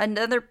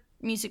 Another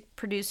music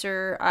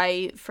producer,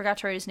 I forgot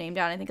to write his name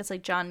down. I think it's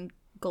like John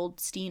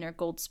Goldstein or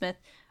Goldsmith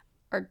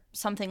or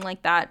something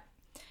like that.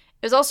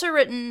 It was also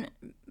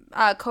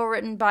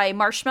co-written by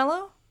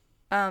Marshmello,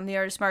 the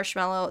artist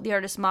Marshmello, the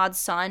artist Mod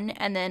Sun,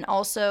 and then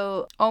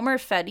also Omer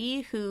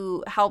Fedi,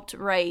 who helped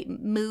write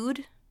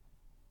Mood,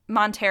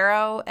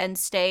 Montero, and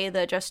Stay,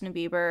 the Justin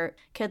Bieber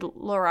Kid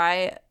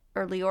Laroi,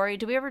 or Leori.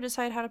 Did we ever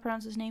decide how to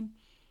pronounce his name?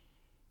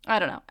 I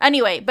don't know.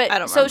 Anyway,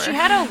 but so she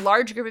had a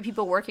large group of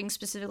people working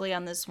specifically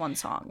on this one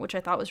song, which I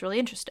thought was really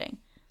interesting.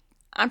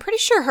 I'm pretty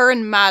sure her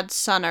and Mod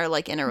Sun are,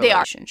 like, in a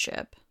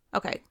relationship.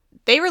 Okay.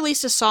 They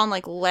released a song,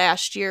 like,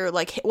 last year,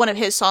 like, one of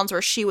his songs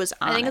where she was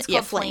on it. I think it's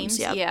called Flames.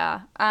 Yep.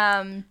 Yeah.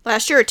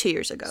 Last year or 2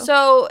 years ago.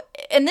 So,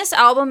 and this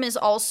album is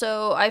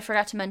also, I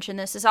forgot to mention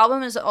this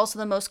album is also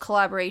the most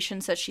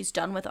collaborations that she's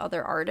done with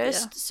other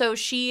artists. Yeah. So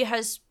she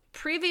has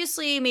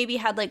previously maybe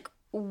had, like,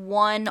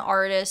 one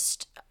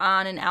artist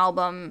on an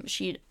album.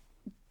 She's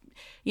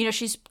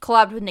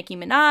collabed with Nicki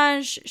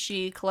Minaj.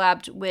 She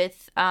collabed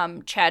with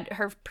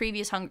her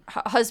previous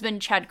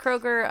husband, Chad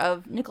Kroeger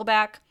of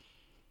Nickelback.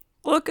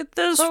 Look at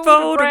this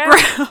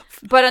photograph.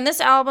 But on this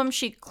album,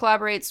 she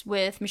collaborates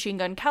with Machine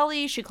Gun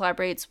Kelly. She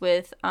collaborates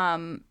with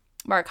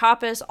Mark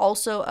Hoppus,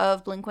 also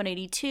of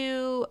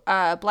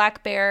Blink-182,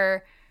 Black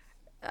Bear.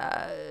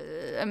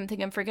 I think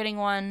I'm forgetting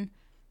one.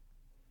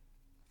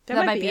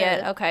 That might be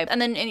it. Okay.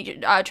 And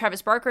then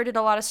Travis Barker did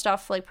a lot of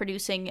stuff like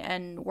producing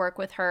and work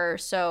with her.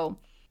 So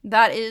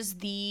that is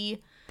the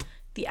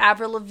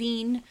Avril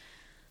Lavigne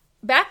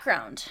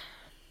background.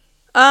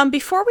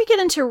 Before we get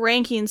into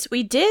rankings,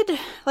 we did,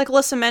 like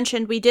Alyssa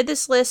mentioned, we did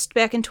this list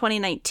back in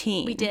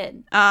 2019. We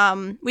did.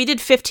 We did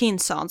 15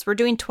 songs. We're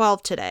doing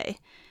 12 today.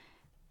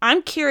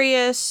 I'm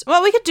curious.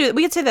 Well, we could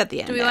say that at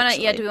the end. Do we want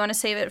to? Yeah. Do we want to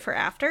save it for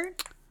after?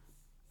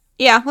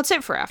 Yeah, let's save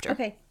it for after.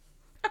 Okay.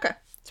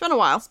 It's been a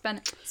while. It's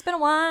been a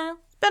while.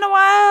 Been a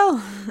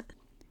while.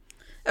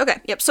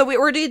 Okay. Yep. So we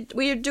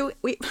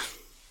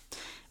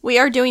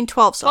are doing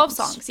 12 songs.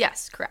 12 songs.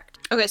 Yes, correct.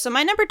 Okay. So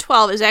my number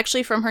 12 is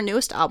actually from her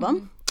newest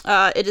album.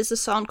 It is a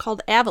song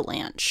called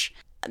Avalanche.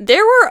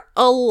 There were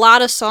a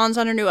lot of songs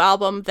on her new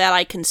album that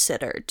I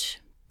considered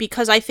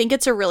because I think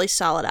it's a really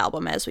solid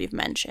album, as we've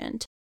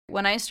mentioned.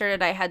 When I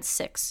started, I had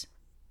 6.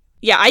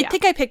 Yeah, I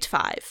think I picked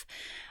 5.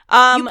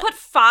 You put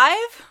 5?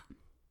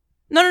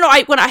 No.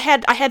 I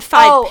had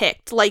 5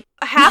 picked. Like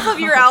half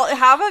of your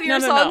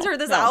songs are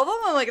this no. album.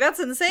 I'm like, that's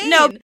insane.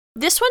 No,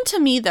 this one to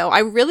me though, I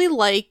really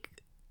like.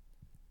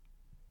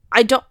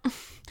 I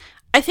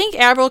think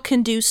Avril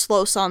can do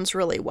slow songs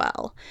really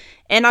well.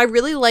 And I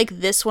really like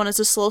this one as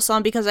a slow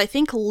song because I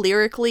think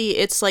lyrically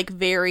it's like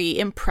very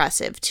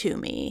impressive to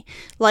me.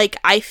 Like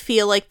I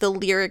feel like the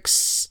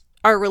lyrics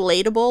are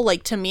relatable,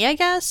 like to me, I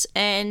guess.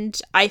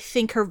 And I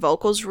think her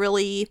vocals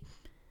really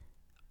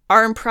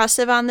are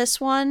impressive on this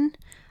one.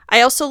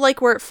 I also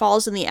like where it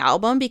falls in the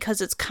album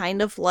because it's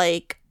kind of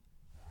like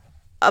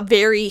a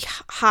very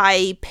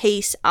high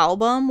pace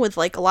album with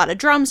like a lot of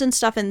drums and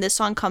stuff, and this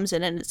song comes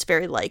in and it's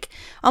very like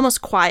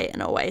almost quiet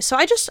in a way. So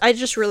I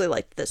just really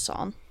liked this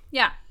song.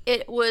 Yeah,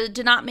 it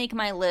did not make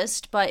my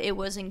list, but it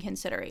was in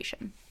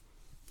consideration.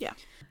 Yeah.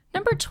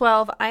 Number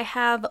 12, I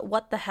have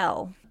What the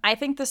Hell. I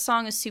think this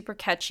song is super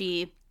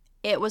catchy.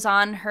 It was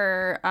on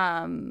her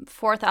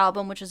 4th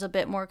album, which is a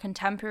bit more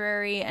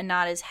contemporary and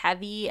not as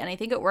heavy, and I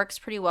think it works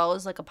pretty well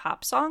as like a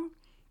pop song.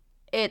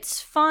 It's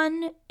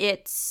fun.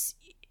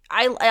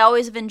 I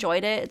always have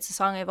enjoyed it. It's a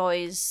song I've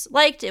always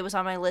liked. It was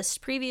on my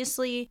list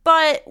previously.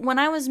 But when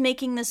I was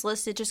making this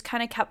list, it just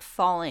kind of kept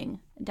falling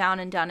down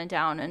and down and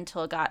down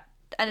until it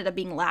ended up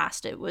being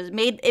last.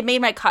 It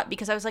made my cut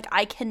because I was like,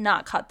 I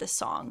cannot cut this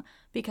song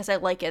because I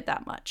like it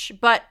that much.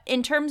 But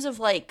in terms of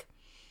like,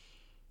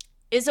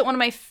 is it one of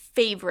my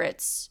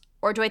favorites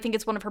or do I think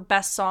it's one of her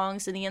best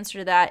songs? And the answer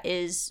to that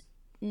is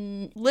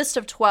list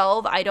of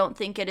 12. I don't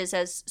think it is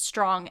as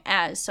strong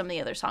as some of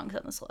the other songs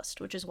on this list,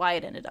 which is why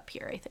it ended up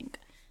here, I think.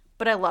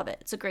 But I love it.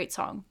 It's a great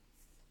song.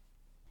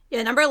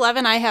 Yeah, number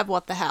 11, I have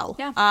What the Hell.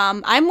 Yeah.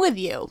 I'm with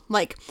you.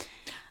 Like,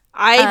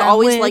 I've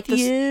always liked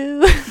this.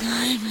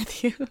 I'm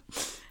with you.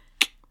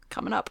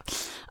 Coming up.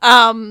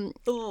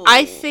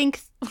 I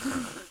think.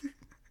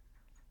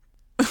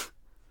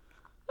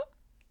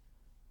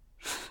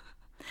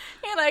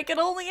 And I can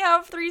only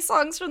have 3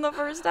 songs from the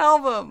first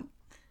album.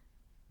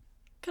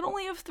 Can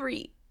only have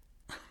 3.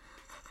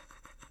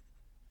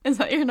 Is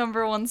that your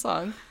number 1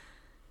 song?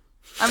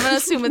 I'm going to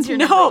assume it's your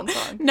number 1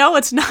 song. No,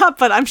 it's not,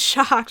 but I'm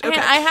shocked. Okay.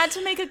 And I had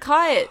to make a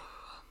cut.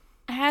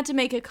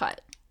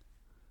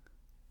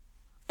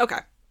 Okay.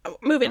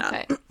 Moving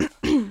on.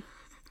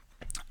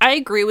 I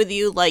agree with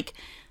you. Like,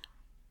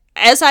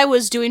 as I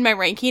was doing my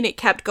ranking, it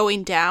kept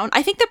going down.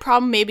 I think the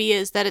problem maybe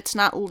is that it's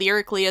not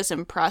lyrically as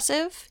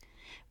impressive,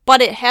 but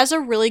it has a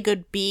really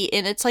good beat,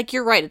 and it's like,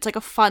 you're right, it's like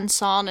a fun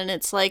song, and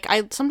it's like,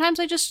 sometimes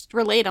I just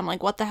relate, I'm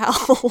like, what the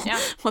hell?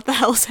 Yeah. What the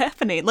hell is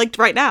happening? Like,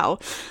 right now.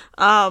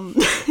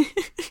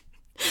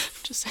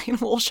 Just saying, I'm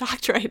a little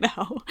shocked right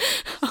now.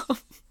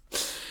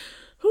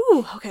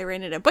 Okay,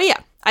 rein it in. But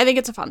yeah, I think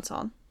it's a fun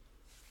song.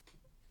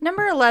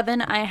 Number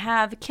 11, I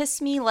have Kiss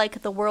Me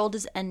Like the World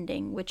is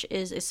Ending, which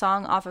is a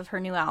song off of her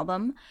new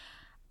album.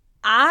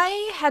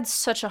 I had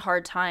such a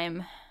hard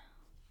time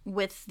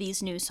with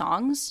these new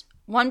songs.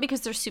 One,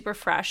 because they're super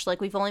fresh.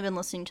 Like, we've only been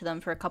listening to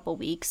them for a couple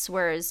weeks.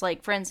 Whereas,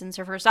 like, for instance,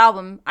 her first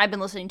album, I've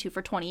been listening to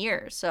for 20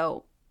 years.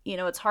 So, you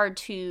know, it's hard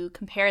to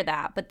compare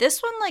that. But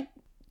this one, like,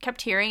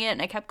 kept hearing it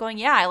and I kept going,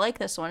 yeah, I like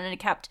this one. And it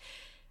kept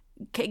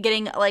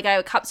getting, like,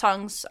 I cut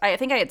songs. I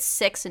think I had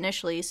 6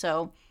 initially.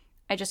 So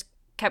I just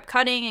kept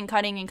cutting and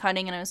cutting and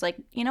cutting. And I was like,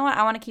 you know what?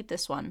 I want to keep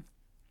this one.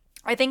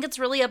 I think it's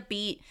really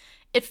upbeat.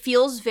 It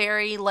feels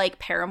very like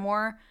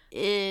Paramore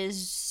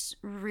is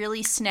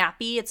really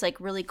snappy. It's like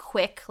really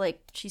quick.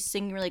 Like she's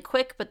singing really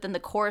quick, but then the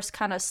chorus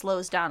kind of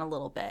slows down a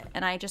little bit.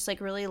 And I just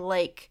like really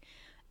like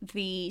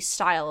the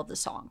style of the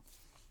song.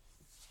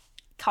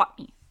 Caught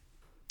me.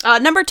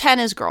 Number 10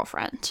 is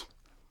Girlfriend.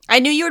 I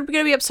knew you were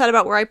going to be upset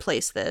about where I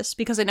placed this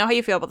because I know how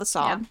you feel about the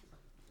song. Yeah.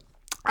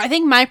 I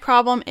think my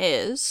problem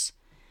is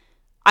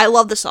I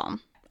love the song.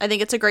 I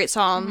think it's a great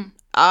song.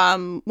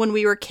 Mm-hmm. When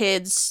we were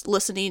kids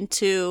listening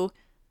to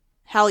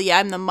Hell Yeah,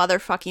 I'm the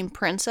Motherfucking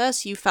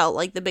Princess, you felt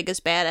like the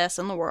biggest badass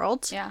in the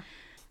world. Yeah.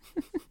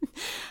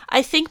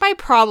 I think my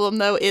problem,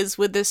 though, is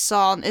with this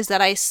song is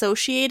that I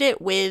associate it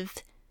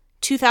with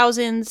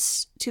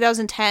 2000s,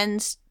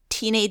 2010s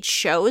teenage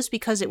shows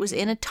because it was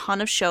in a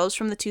ton of shows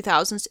from the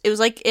 2000s. It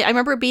was like, I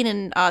remember it being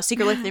in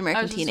Secret Life of the I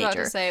American was just Teenager.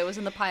 about to say, it was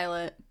in the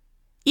pilot.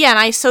 Yeah, and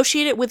I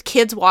associate it with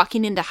kids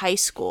walking into high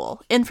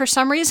school. And for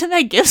some reason,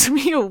 that gives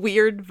me a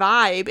weird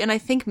vibe. And I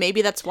think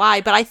maybe that's why.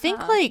 But I think,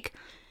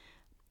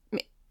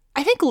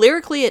 I think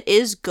lyrically it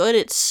is good.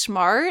 It's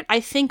smart.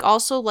 I think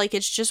also, like,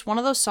 it's just one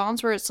of those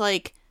songs where it's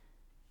like,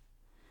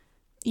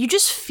 you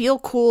just feel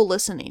cool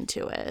listening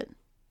to it.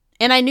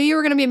 And I knew you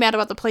were going to be mad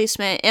about the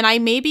placement. And I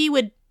maybe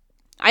would,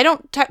 I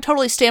don't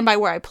totally stand by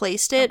where I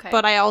placed it.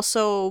 But I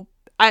also,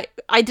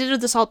 I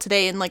did this all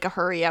today in, like, a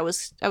hurry. I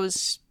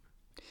was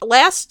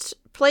last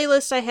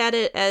playlist I had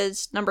it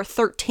as number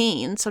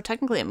 13, so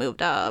technically it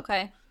moved up.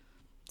 Okay.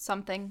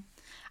 Something.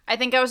 I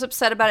think I was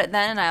upset about it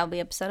then, and I'll be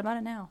upset about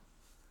it now.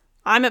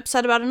 I'm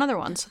upset about another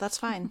one, so that's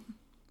fine.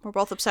 We're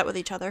both upset with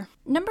each other.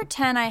 Number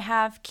 10, I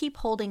have Keep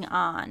Holding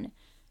On.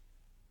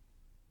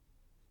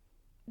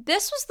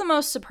 This was the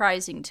most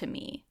surprising to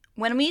me.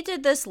 When we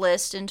did this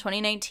list in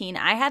 2019,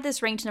 I had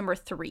this ranked number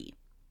 3.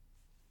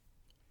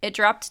 It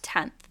dropped to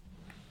 10th.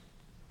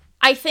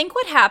 I think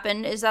what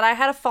happened is that I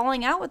had a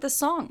falling out with the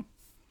song.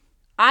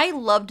 I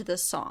loved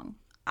this song.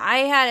 I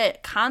had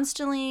it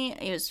constantly.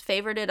 It was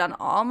favorited on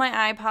all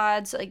my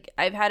iPods. Like,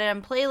 I've had it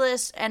on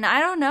playlists, and I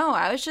don't know.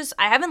 I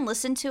haven't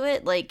listened to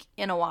it, like,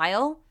 in a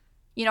while.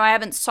 You know, I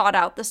haven't sought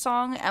out the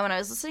song, and when I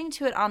was listening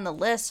to it on the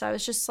list, I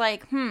was just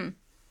like, I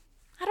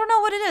don't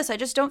know what it is. I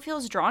just don't feel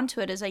as drawn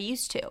to it as I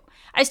used to.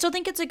 I still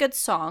think it's a good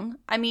song.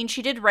 I mean,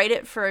 she did write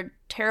it for a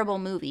terrible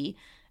movie,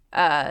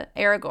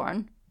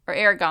 Aragorn,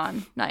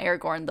 not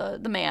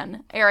Aragorn, the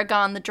man,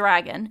 Aragorn the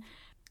dragon.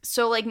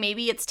 So, like,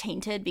 maybe it's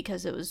tainted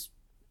because it's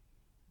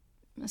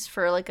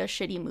for, like, a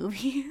shitty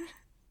movie.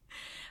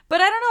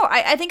 But I don't know.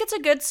 I think it's a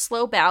good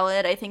slow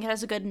ballad. I think it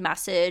has a good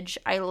message.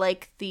 I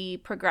like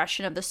the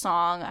progression of the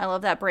song. I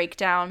love that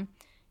breakdown.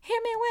 Hear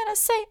me when I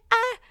say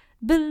I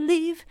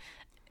believe.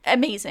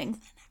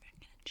 Amazing.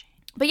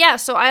 But yeah,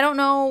 so I don't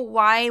know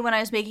why when I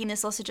was making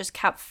this list it just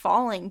kept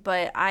falling,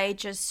 but I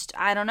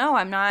don't know.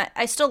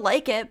 I still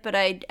like it, but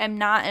I am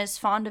not as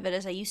fond of it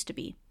as I used to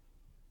be.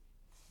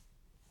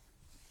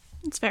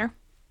 That's fair.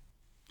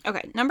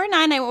 Okay, number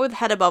 9, I went with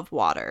Head Above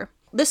Water.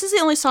 This is the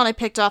only song I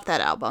picked off that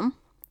album.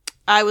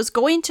 I was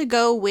going to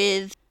go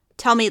with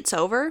Tell Me It's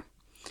Over,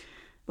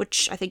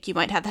 which I think you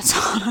might have that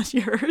song on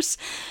yours.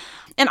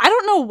 And I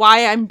don't know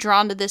why I'm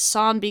drawn to this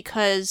song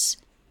because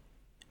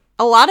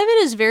a lot of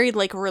it is very,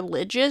 like,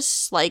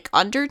 religious, like,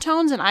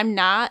 undertones, and I'm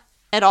not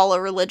at all a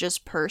religious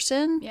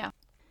person. Yeah.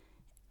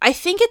 I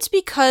think it's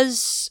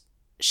because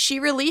she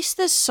released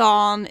this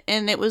song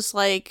and it was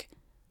like,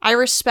 I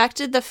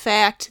respected the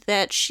fact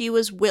that she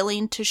was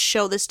willing to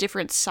show this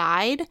different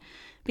side.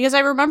 Because I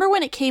remember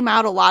when it came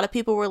out, a lot of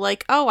people were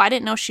like, oh, I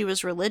didn't know she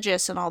was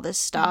religious and all this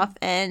stuff.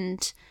 Mm-hmm.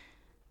 And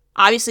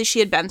obviously she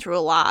had been through a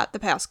lot the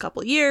past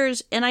couple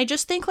years. And I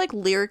just think, like,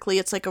 lyrically,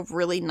 it's, like, a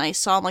really nice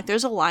song. Like,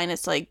 there's a line,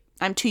 it's like,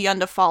 I'm too young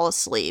to fall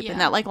asleep. Yeah.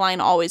 And that, like, line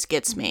always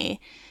gets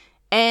me.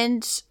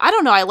 And I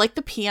don't know, I like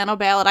the piano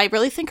ballad. I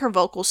really think her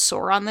vocals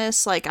soar on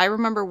this. Like, I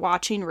remember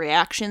watching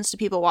reactions to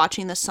people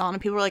watching this song,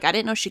 and people were like, I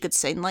didn't know she could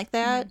sing like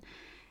that.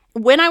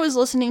 Mm-hmm. When I was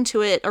listening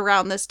to it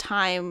around this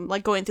time,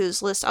 like, going through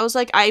this list, I was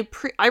like, I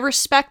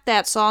respect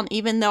that song,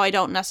 even though I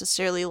don't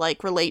necessarily,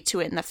 like, relate to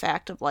it in the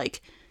fact of,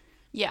 like,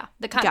 yeah,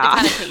 the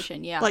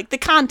connotation, yeah. Like, the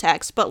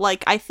context, but,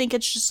 like, I think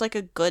it's just, like,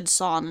 a good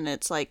song, and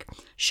it's, like,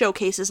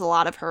 showcases a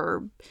lot of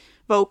her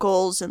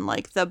vocals and,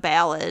 like, the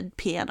ballad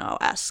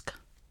piano-esque.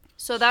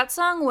 So that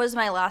song was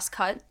my last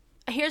cut.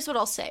 Here's what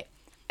I'll say.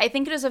 I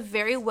think it is a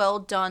very well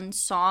done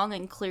song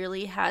and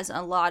clearly has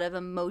a lot of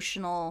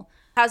emotional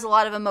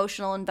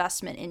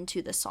investment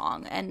into the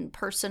song and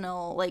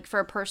personal, like, for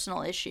a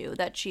personal issue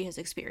that she has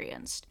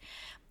experienced.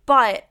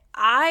 But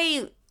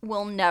I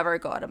will never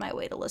go out of my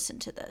way to listen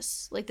to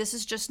this. Like, this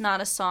is just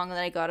not a song that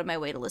I go out of my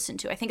way to listen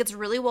to. I think it's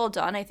really well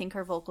done. I think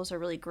her vocals are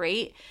really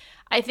great.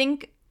 I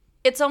think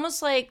it's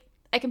almost like,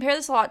 I compare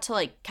this a lot to,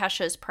 like,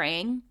 Kesha's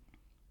Praying.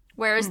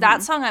 Whereas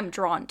that song I'm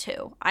drawn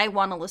to. I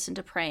want to listen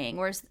to Praying.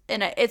 Whereas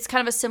it's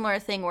kind of a similar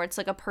thing where it's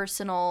like a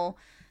personal,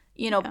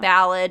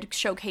 ballad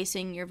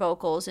showcasing your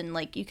vocals and,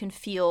 like, you can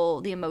feel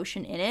the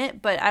emotion in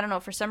it. But I don't know,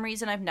 for some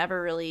reason I've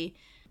never really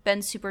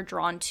been super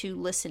drawn to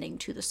listening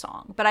to the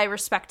song. But I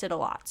respect it a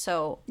lot.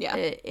 So yeah,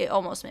 it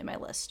almost made my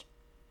list.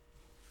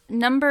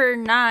 Number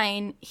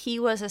 9, He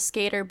Was a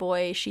Skater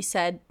Boy. She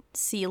said,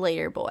 See You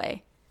Later,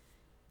 Boy.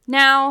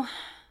 Now,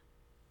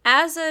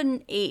 as an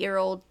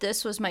 8-year-old,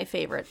 this was my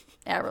favorite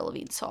Avril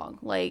Lavigne song.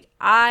 Like,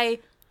 I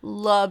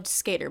loved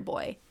Skater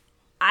Boy.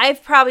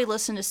 I've probably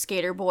listened to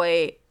Skater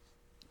Boy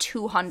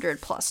 200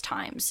 plus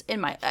times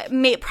in my,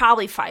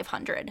 probably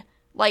 500.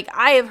 Like,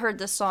 I have heard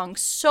this song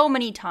so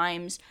many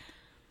times,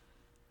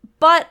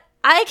 but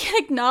I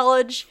can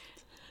acknowledge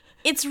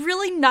it's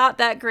really not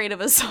that great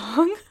of a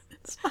song.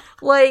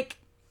 Like,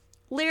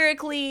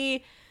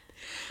 lyrically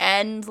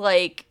and,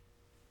 like,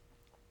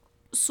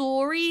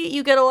 sorry,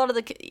 you get a lot of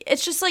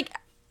it's just, like,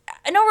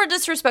 no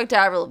disrespect to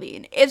Avril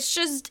Lavigne. It's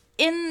just,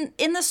 in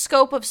the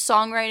scope of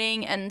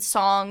songwriting and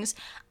songs,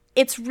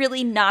 it's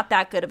really not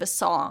that good of a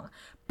song.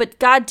 but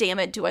god damn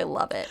it, do I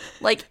love it.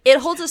 Like, it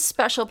holds a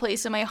special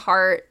place in my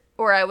heart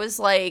where I was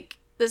like,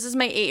 this is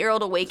my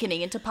 8-year-old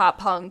awakening into pop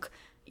punk,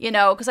 you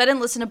know, because I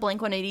didn't listen to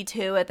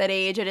Blink-182 at that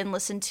age. I didn't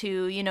listen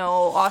to, you know,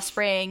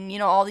 Offspring, you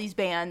know, all these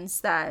bands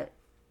that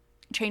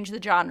changed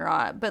the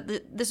genre. But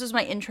this was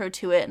my intro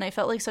to it, and I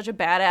felt like such a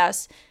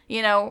badass,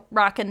 you know,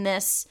 rocking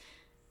this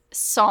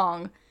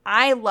song.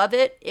 I love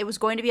it. It was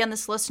going to be on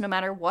this list no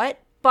matter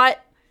what,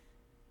 but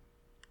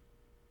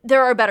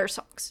there are better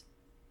songs.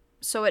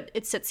 So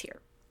it sits here.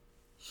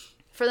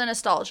 For the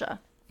nostalgia.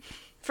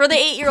 For the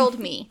 8-year-old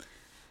me.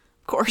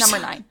 Of course. Number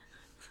 9.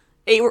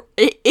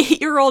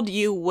 8-year-old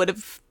you would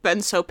have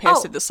been so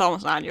pissed if the song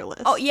was not on your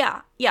list. Oh,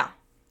 yeah. Yeah.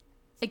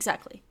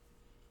 Exactly.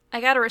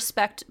 I gotta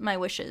respect my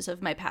wishes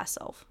of my past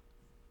self.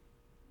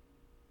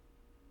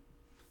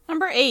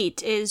 Number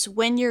 8 is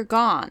When You're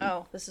Gone.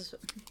 Oh, this is...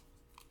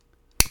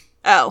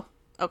 Oh,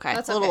 okay.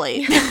 That's a little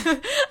okay. late.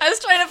 I was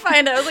trying to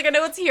find it. I was like, I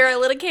know it's here. I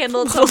lit a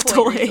candle at some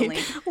point recently.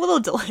 A little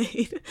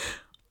delayed.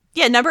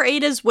 Yeah, number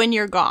 8 is When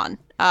You're Gone,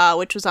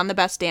 which was on The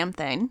Best Damn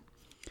Thing.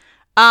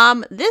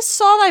 This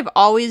song I've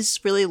always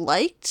really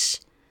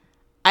liked.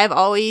 I've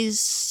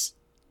always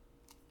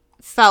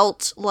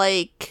felt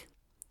like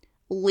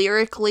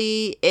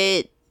lyrically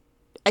it,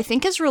 I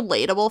think, is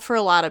relatable for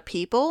a lot of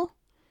people.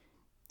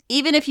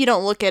 Even if you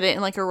don't look at it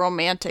in like a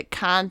romantic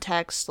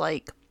context,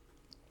 like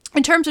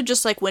in terms of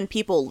just like when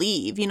people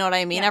leave, you know what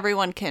I mean? Yeah.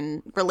 Everyone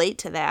can relate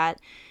to that.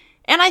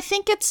 And I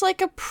think it's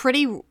like a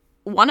pretty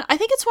I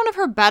think it's one of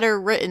her better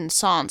written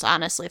songs,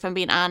 honestly, if I'm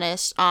being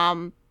honest.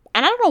 And I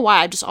don't know why,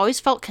 I just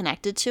always felt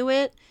connected to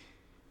it.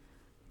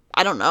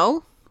 I don't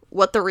know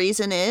what the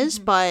reason is,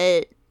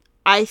 but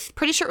I'm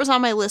pretty sure it was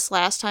on my list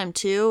last time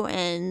too,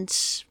 and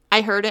I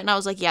heard it and I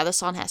was like, yeah, this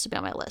song has to be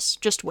on my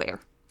list. Just where?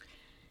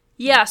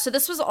 Yeah, so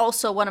this was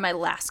also one of my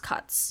last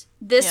cuts.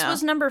 This Yeah.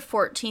 was number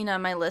 14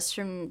 on my list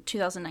from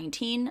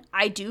 2019.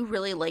 I do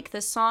really like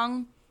this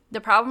song.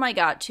 The problem I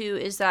got to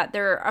is that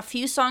there are a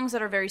few songs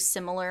that are very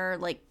similar,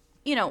 like,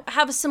 you know,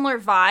 have a similar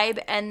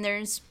vibe, and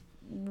there's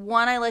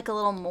one I like a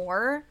little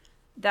more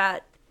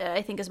that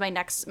I think is my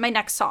next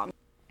song.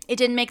 It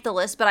didn't make the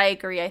list, but I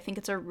agree. I think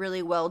it's a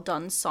really well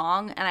done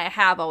song, and I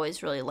have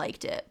always really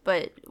liked it.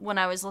 But when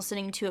I was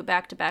listening to it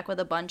back to back with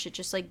a bunch, it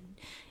just like,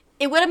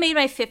 it would have made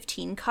my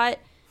 15 cut.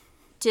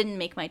 Didn't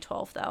make my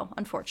 12 though,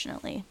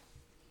 unfortunately.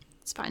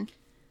 It's fine.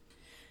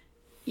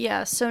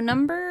 Yeah, so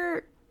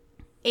number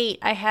 8,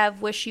 I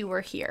have Wish You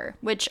Were Here,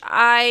 which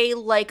I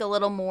like a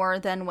little more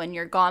than When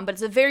You're Gone, but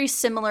it's a very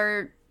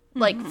similar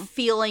like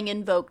feeling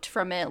invoked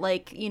from it,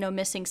 like, you know,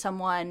 missing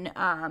someone.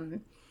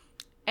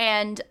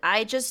 And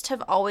I just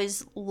have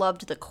always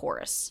loved the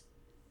chorus.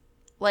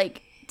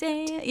 Like,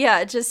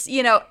 yeah, just,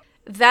 you know,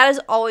 that has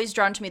always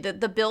drawn to me.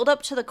 The build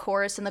up to the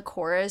chorus and the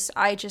chorus,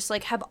 I just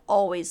like have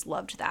always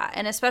loved that.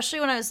 And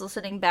especially when I was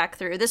listening back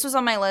through, this was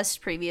on my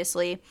list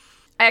previously.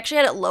 I actually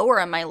had it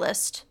lower on my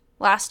list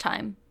last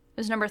time. It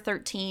was number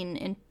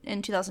 13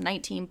 in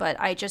 2019, but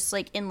I just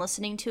like, in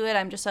listening to it,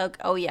 I'm just like,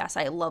 oh yes,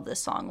 I love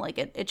this song. Like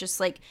it just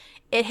like,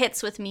 it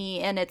hits with me,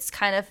 and it's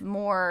kind of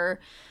more,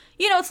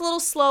 you know, it's a little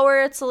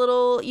slower. It's a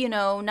little, you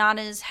know, not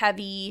as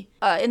heavy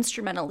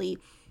instrumentally.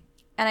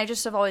 And I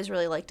just have always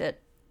really liked it.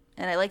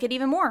 And I like it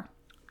even more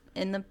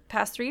in the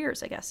past 3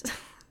 years, I guess.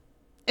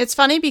 It's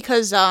funny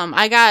because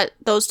I got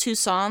those two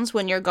songs,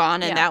 When You're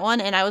Gone and Yeah. that one,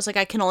 and I was like,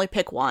 I can only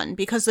pick one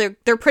because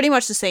they're pretty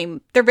much the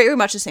same. They're very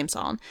much the same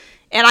song.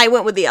 And I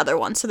went with the other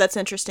one, so that's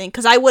interesting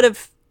because I would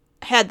have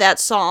had that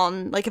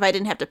song, like if I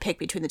didn't have to pick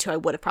between the two, I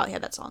would have probably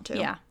had that song too.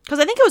 Yeah. Because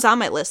I think it was on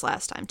my list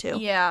last time too.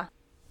 Yeah.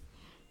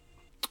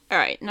 All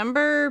right,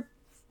 number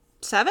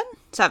 7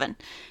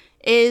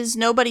 is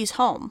Nobody's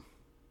Home,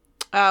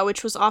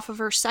 which was off of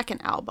her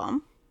second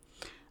album.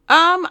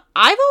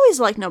 I've always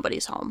liked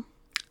Nobody's Home.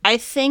 I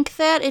think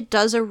that it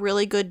does a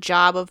really good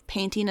job of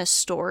painting a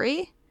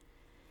story.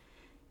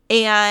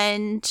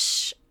 And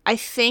I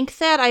think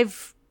that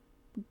I've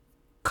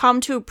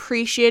come to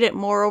appreciate it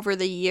more over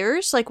the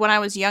years. Like when I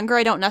was younger,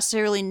 I don't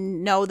necessarily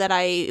know that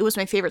it was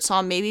my favorite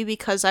song, maybe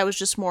because I was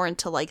just more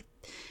into like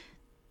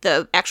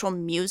the actual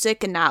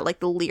music and not like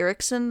the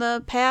lyrics in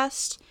the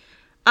past.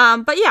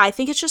 But yeah, I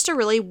think it's just a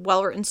really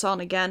well-written song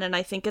again, and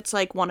I think it's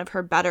like one of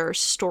her better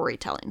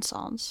storytelling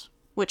songs,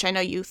 which I know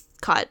you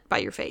cut by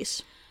your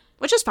face,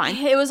 which is fine.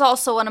 It was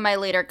also one of my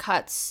later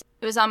cuts.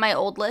 It was on my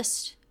old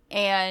list,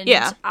 and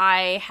Yeah.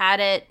 I had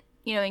it,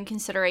 you know, in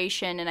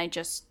consideration, and I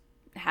just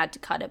had to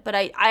cut it. But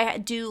I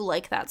do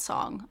like that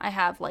song. I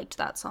have liked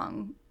that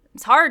song.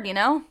 It's hard, you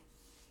know?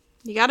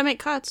 You gotta make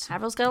cuts.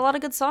 Avril's got a lot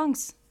of good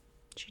songs.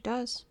 She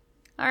does.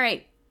 All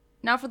right,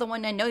 now for the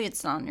one I know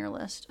it's not on your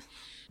list.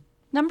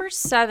 Number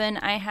 7,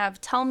 I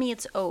have Tell Me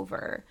It's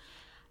Over.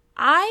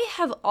 I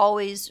have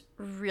always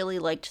really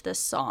liked this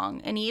song,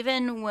 and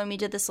even when we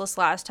did this list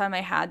last time,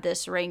 I had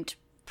this ranked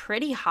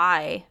pretty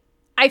high.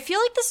 I feel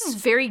like this is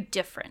very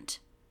different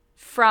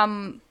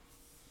from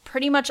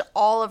pretty much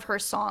all of her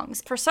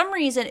songs. For some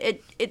reason,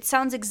 it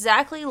sounds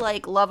exactly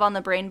like Love on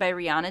the Brain by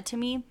Rihanna to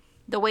me,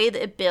 the way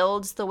that it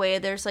builds, the way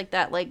there's like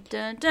that like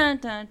dun dun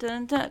dun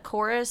dun dun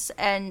chorus,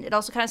 and it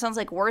also kind of sounds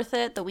like Worth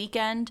It, The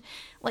Weeknd.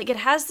 Like it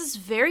has this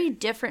very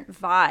different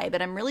vibe,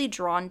 and I'm really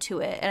drawn to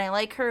it. And I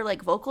like her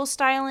like vocal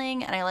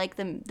styling, and I like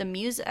the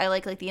music. I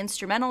like the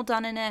instrumental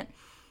done in it.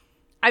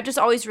 I've just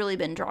always really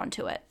been drawn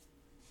to it.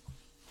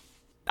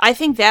 I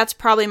think that's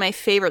probably my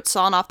favorite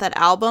song off that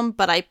album,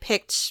 but I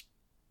picked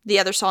the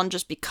other song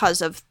just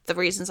because of the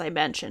reasons I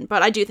mentioned.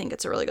 But I do think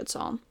it's a really good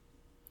song.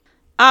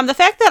 The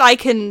fact that I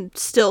can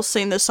still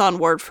sing this song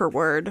word for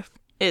word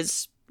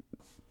is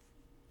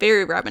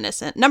very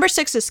reminiscent. Number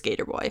 6 is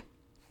Skater Boy.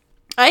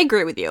 I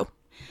agree with you.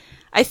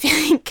 I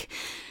think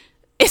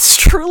it's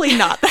truly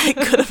not that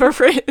good of a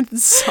written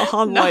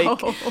song, No.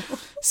 like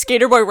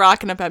Skater Boy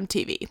rocking up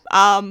MTV.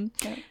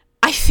 Okay.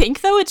 I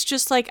think, though, it's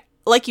just like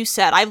you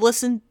said, I've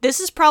listened, this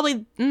is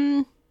probably,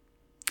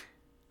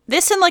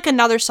 this and like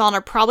another song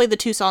are probably the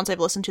 2 songs I've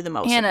listened to the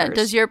most. Hannah,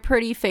 does your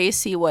pretty face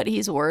see what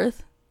he's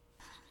worth?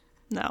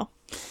 No.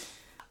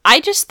 I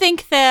just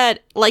think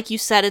that, like you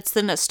said, it's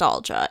the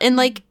nostalgia. And,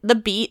 like, the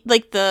beat,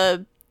 like,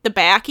 the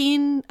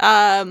backing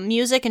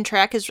music and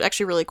track is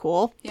actually really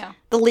cool. Yeah.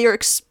 The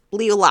lyrics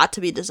leave a lot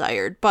to be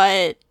desired.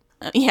 But,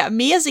 yeah,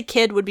 me as a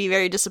kid would be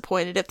very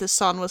disappointed if this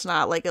song was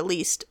not, like, at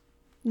least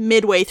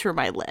midway through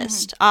my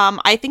list.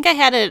 I think I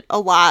had it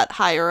a lot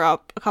higher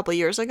up a couple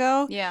years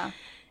ago. Yeah.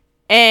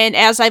 And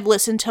as I've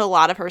listened to a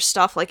lot of her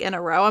stuff, like, in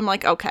a row, I'm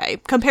like,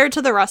 okay, compared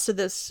to the rest of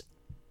this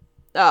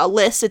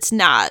list, it's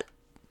not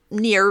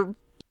near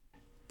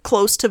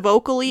close to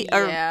vocally,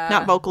 or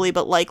not vocally,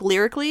 but like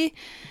lyrically.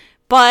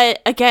 But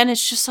again,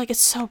 it's just like, it's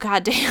so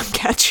goddamn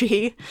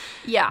catchy.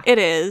 Yeah. It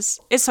is.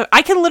 It's so,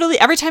 I can literally,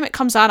 every time it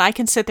comes on, I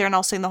can sit there and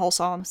I'll sing the whole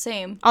song.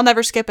 Same. I'll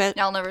never skip it.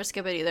 I'll never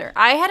skip it either.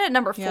 I had it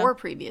number 4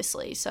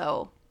 previously,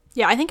 so.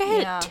 Yeah, I think I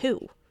had it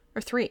 2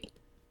 or 3.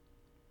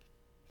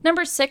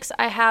 Number 6,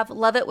 I have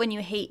Love It When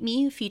You Hate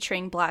Me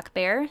featuring Black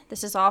Bear.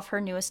 This is off her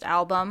newest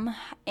album.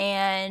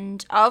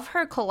 And of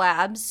her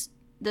collabs,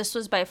 this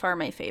was by far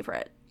my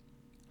favorite.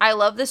 I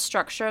love the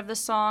structure of the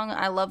song.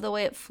 I love the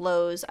way it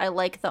flows. I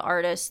like the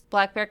artist.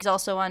 Black Bear is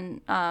also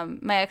on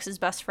my ex's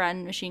best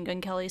friend, Machine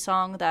Gun Kelly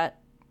song that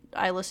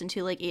I listened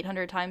to like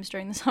 800 times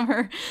during the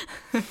summer.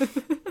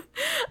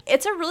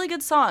 It's a really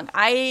good song.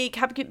 I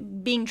kept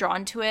being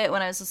drawn to it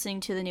when I was listening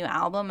to the new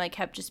album. I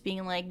kept just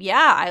being like,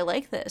 yeah, I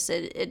like this.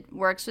 It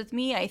works with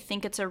me. I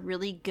think it's a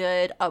really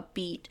good,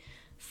 upbeat,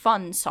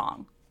 fun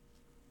song.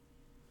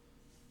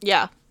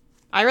 Yeah.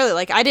 I really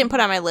like it. I didn't put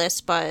it on my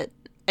list, but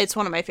it's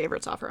one of my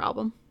favorites off her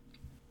album.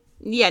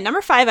 Yeah,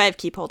 number 5, I have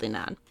Keep Holding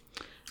On.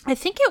 I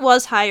think it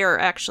was higher,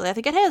 actually. I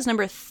think it has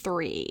number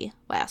 3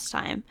 last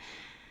time.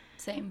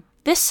 Same.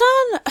 This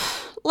song,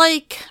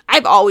 like,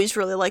 I've always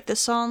really liked this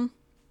song.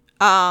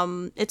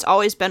 It's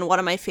always been one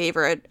of my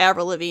favorite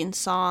Avril Lavigne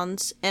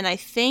songs, and I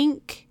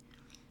think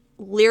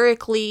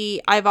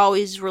lyrically I've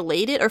always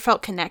related or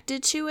felt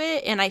connected to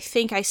it, and I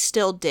think I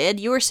still did.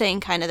 You were saying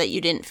kind of that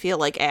you didn't feel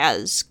like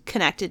as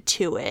connected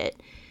to it.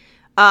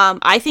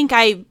 I think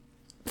I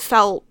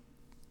felt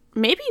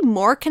maybe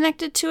more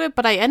connected to it,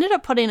 but I ended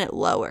up putting it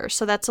lower,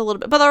 so that's a little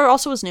bit, but there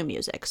also was new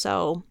music,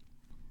 so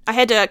I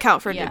had to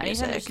account for new music.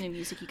 Anytime there's new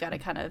music, you gotta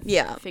kind of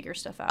figure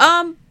stuff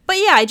out. But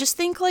yeah, I just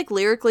think, like,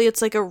 lyrically,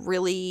 it's, like, a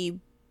really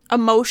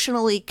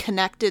emotionally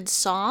connected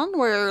song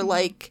where,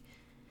 like,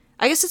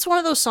 I guess it's one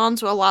of those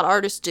songs where a lot of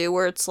artists do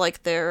where it's,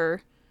 like,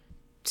 their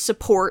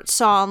support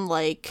song,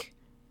 like,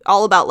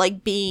 all about,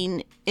 like,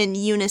 being in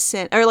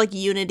unison, or, like,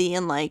 unity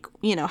and, like,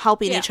 you know,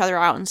 helping each other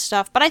out and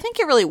stuff. But I think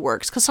it really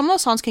works, because some of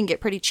those songs can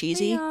get pretty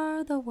cheesy. We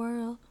are the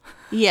world.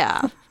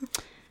 Yeah.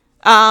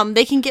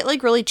 They can get,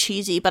 like, really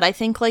cheesy, but I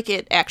think, like,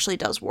 it actually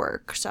does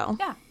work, so.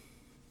 Yeah.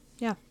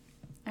 Yeah.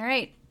 All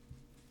right.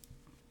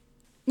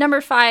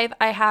 Number 5,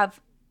 I have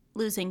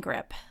Losing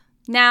Grip.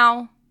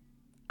 Now,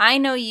 I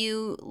know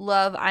you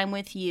love I'm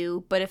With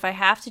You, but if I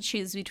have to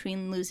choose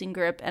between Losing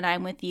Grip and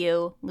I'm With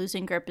You,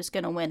 Losing Grip is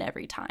going to win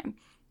every time.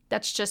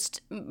 That's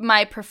just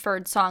my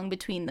preferred song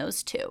between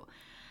those two.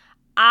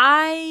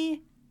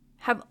 I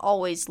have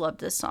always loved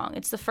this song.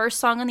 It's the first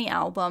song on the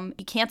album.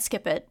 You can't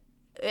skip it.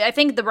 I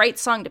think the right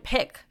song to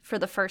pick for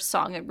the first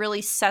song. It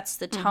really sets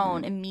the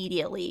tone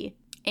immediately.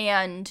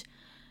 And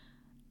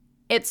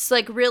it's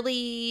like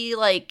really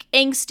like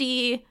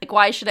angsty. Like,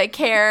 why should I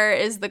care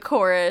is the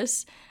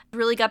chorus.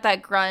 Really got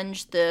that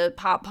grunge, the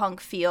pop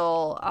punk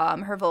feel.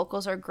 Her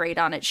vocals are great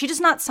on it. She does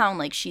not sound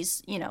like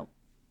she's,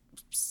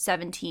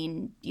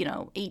 17,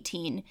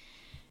 18.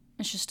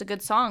 It's just a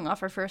good song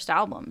off her first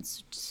album.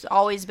 It's just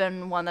always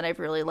been one that I've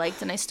really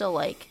liked and I still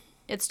like.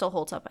 It still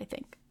holds up, I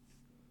think.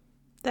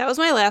 That was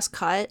my last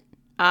cut,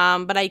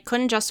 but I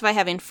couldn't justify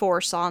having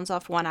 4 songs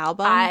off one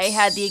album. I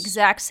had the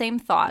exact same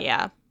thought.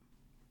 Yeah,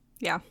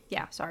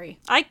 sorry.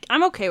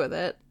 I'm okay with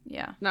it.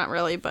 Yeah. Not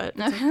really, but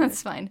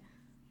That's fine.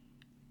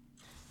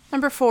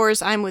 Number 4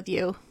 is I'm With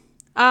You.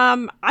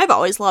 I've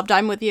always loved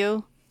I'm With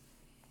You.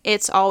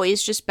 It's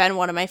always just been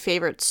one of my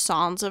favorite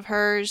songs of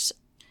hers.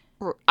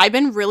 I've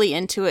been really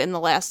into it in the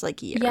last,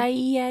 year.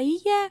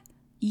 Yeah.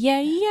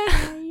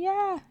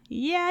 Yeah.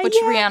 Which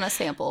Rihanna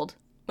sampled.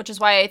 which is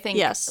why I think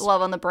Yes.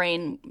 Love on the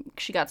Brain,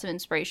 she got some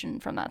inspiration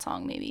from that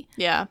song, maybe.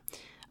 Yeah.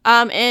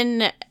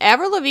 And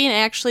Avril Lavigne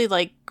actually,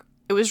 like,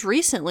 it was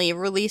recently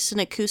released an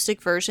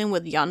acoustic version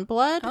with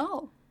Youngblood.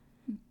 Oh.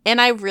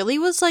 And I really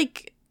was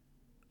like,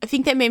 I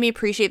think that made me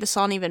appreciate the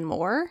song even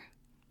more.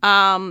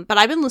 But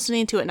I've been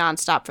listening to it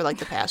nonstop for like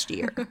the past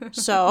year.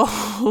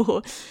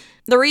 So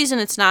the reason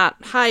it's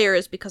not higher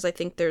is because I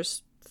think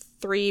there's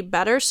 3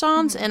 better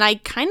songs, and I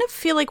kind of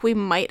feel like we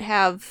might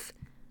have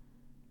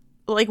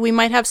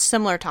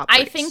similar top 3s.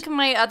 I think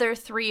my other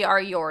 3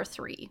 are your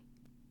 3.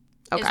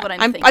 Okay. Is what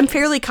I'm I'm thinking.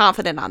 fairly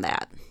confident on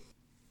that.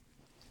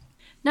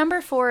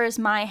 Number 4 is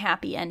My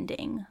Happy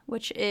Ending,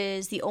 which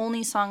is the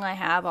only song I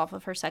have off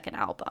of her second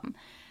album.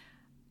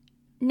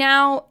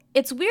 Now,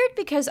 it's weird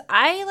because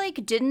I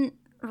like didn't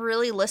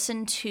really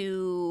listen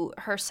to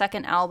her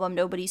second album,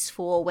 Nobody's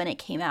Fool, when it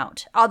came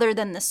out, other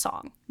than this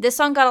song. This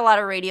song got a lot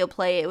of radio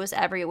play. It was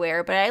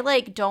everywhere, but I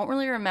like don't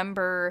really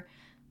remember,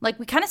 like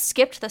we kind of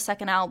skipped the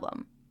second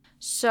album.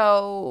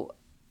 So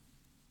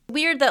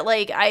weird that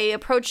like I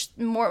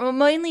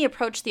mainly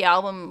approached the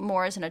album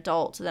more as an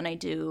adult than I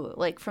do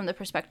like from the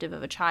perspective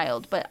of a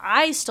child, but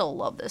I still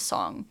love this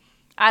song.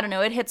 I don't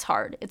know, it hits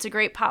hard. It's a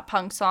great pop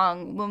punk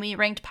song. When we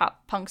ranked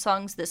pop punk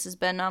songs, this has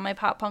been on my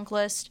pop punk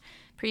list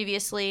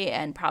previously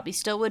and probably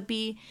still would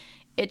be.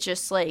 It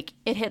just like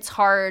it hits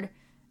hard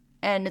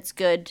and it's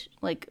good.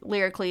 Like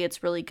lyrically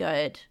it's really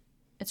good.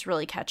 It's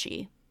really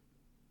catchy.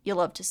 You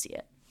love to see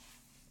it.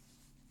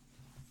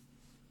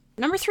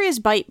 Number 3 is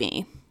Bite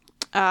Me,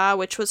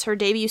 which was her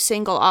debut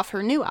single off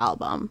her new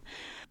album.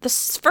 The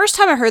first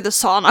time I heard the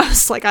song, I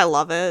was like, I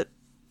love it.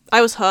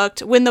 I was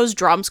hooked. When those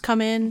drums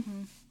come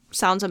in,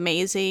 sounds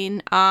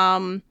amazing.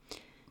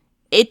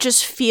 It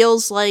just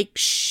feels like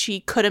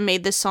she could have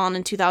made this song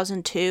in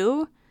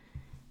 2002.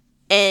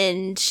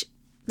 And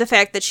the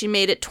fact that she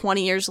made it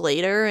 20 years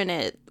later and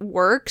it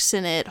works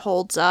and it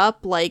holds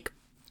up, like,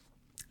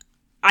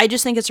 I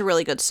just think it's a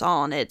really good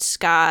song. It's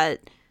got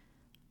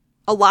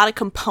a lot of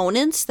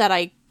components that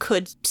I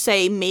could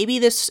say maybe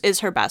this is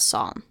her best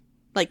song,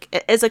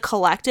 like, as a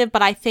collective.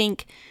 But I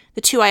think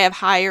the 2 I have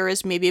higher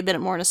is maybe a bit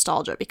more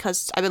nostalgia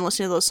because I've been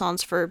listening to those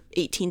songs for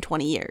 18,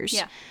 20 years.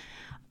 Yeah.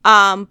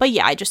 But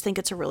yeah, I just think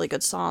it's a really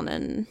good song,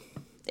 and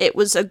it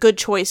was a good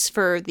choice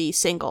for the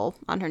single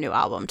on her new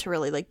album to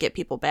really like get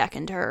people back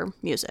into her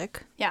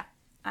music. Yeah,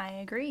 I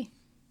agree.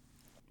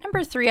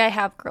 Number 3, I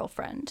have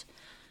Girlfriend.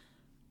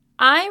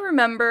 I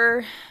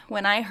remember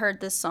when I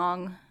heard this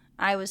song,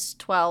 I was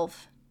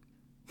 12,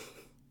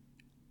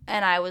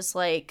 and I was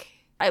like,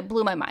 it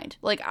blew my mind.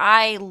 Like,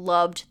 I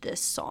loved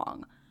this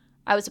song.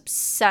 I was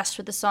obsessed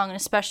with the song, and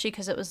especially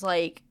because it was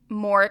like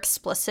more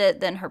explicit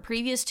than her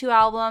previous 2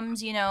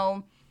 albums, you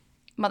know,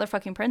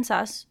 Motherfucking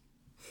Princess.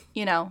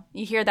 You know,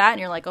 you hear that and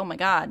you're like, oh my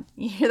God.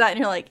 You hear that and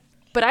you're like,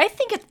 but I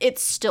think it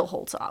still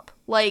holds up.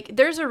 Like,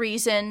 there's a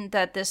reason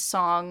that this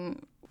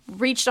song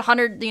reached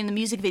 100, the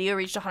music video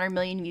reached 100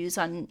 million views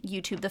on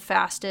YouTube the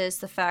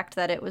fastest. The fact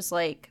that it was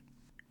like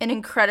an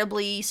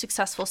incredibly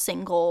successful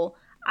single.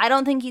 I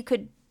don't think you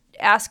could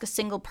ask a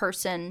single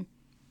person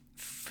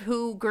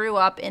who grew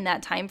up in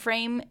that time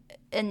frame,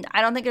 and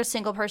I don't think a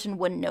single person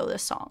wouldn't know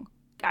this song.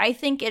 I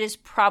think it is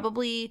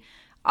probably,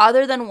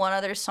 other than one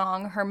other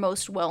song, her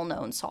most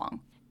well-known song.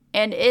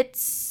 And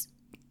it's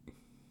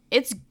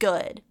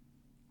good.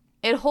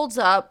 It holds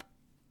up.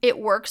 It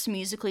works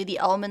musically. The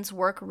elements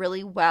work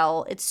really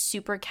well. It's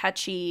super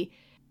catchy,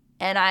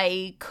 and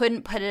I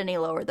couldn't put it any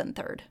lower than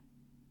 3rd.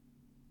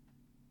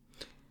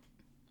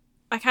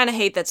 I kind of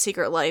hate that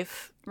Secret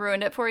Life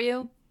Ruined it for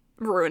you?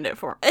 ruined it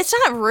for me. It's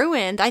not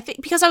ruined. I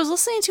think because I was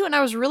listening to it and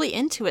I was really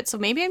into it. So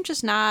maybe I'm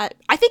just not.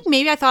 I think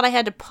maybe I thought I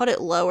had to put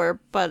it lower,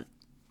 but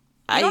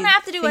You don't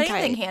have to do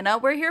anything, Hannah.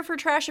 We're here for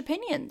trash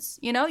opinions.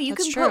 You know, you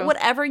can put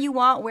whatever you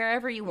want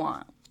wherever you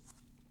want.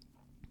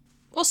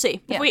 We'll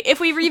see. Yeah. If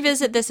we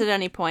revisit this at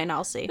any point,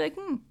 I'll see. Like,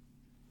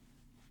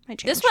 Might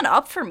change. this went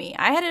up for me.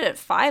 I had it at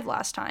 5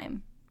 last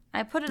time.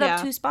 I put it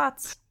up 2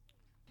 spots.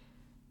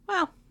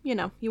 Well, you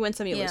know, you win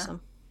some, you lose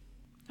some.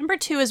 Number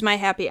 2 is My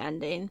Happy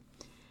Ending.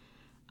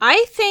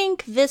 I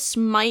think this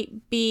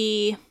might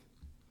be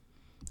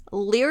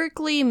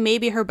lyrically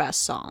maybe her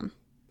best song.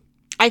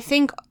 I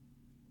think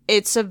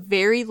it's a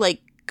very,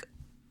 like,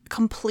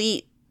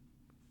 complete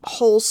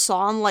whole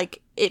song.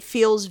 Like, it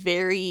feels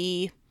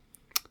very,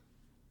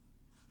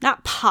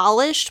 not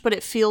polished, but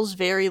it feels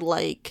very,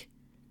 like,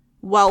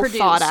 well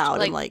thought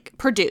out, and, like,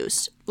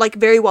 produced. Like,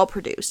 very well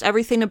produced.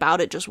 Everything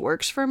about it just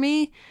works for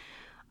me.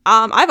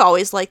 I've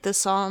always liked this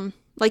song.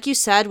 Like you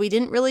said,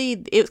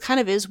 it kind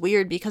of is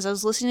weird because I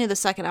was listening to the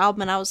second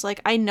album and I was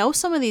like, I know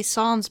some of these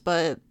songs,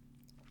 but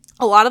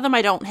a lot of them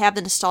I don't have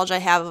the nostalgia I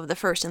have of the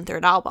first and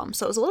third album.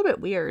 So it was a little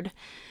bit weird.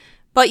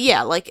 But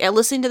yeah, like,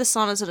 listening to the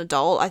song as an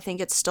adult, I think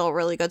it's still a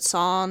really good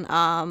song.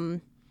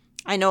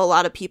 I know a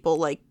lot of people,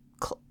 like,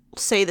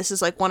 say this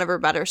is, like, one of her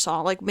better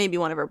songs, like, maybe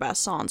one of her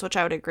best songs, which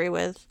I would agree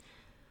with.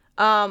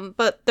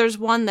 But there's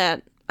one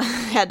that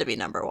had to be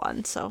number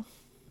 1, so.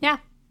 Yeah.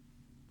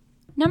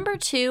 Number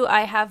 2,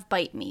 I have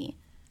Bite Me.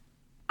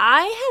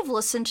 I have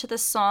listened to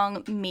this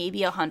song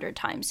maybe 100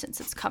 times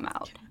since it's come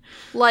out.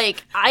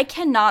 Like, I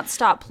cannot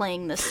stop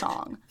playing this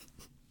song.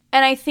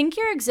 And I think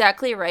you're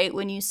exactly right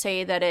when you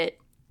say that it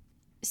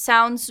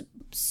sounds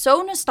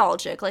so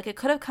nostalgic. Like, it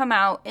could have come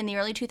out in the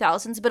early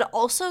 2000s, but it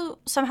also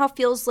somehow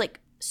feels,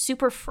 like,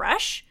 super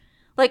fresh.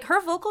 Like,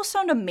 her vocals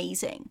sound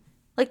amazing.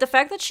 Like, the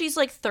fact that she's,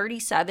 like,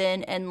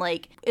 37 and,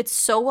 like, it's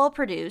so well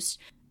produced.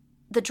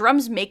 The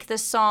drums make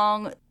this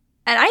song.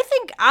 And I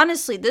think,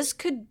 honestly, this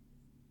could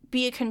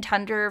be a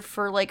contender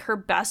for, like, her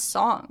best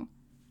song.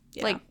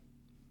 Yeah. Like,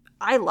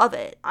 I love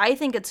it. I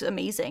think it's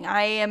amazing.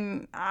 I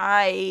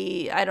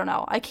don't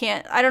know.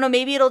 I don't know.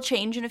 Maybe it'll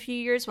change in a few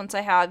years once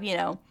I have, you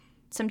know,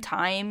 some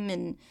time,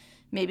 and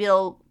maybe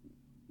it'll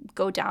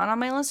go down on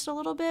my list a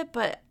little bit.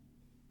 But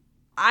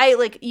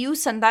you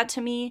sent that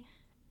to me.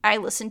 I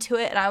listened to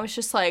it and I was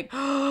just like,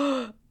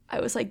 I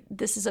was like,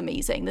 this is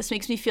amazing. This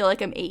makes me feel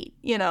like I'm 8,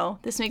 you know?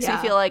 This makes me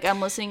feel like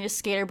I'm listening to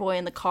Skater Boy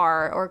in the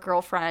car or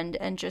Girlfriend,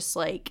 and just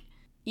like,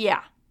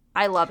 yeah,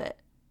 I love it.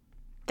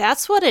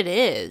 That's what it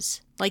is.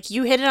 Like,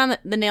 you hit it on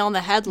the nail on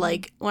the head.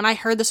 Like, when I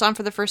heard the song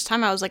for the first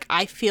time, I was like,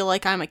 I feel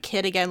like I'm a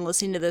kid again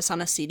listening to this on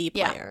a CD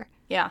player.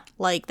 Yeah.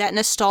 Like, that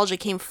nostalgia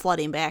came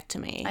flooding back to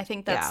me. I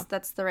think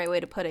that's the right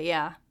way to put it,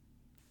 yeah.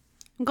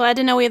 I'm glad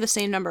to know we have the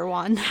same number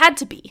one. Had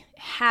to be.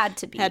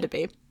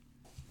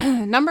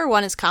 Number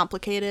one is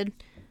Complicated.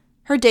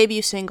 Her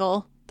debut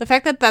single. The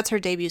fact that that's her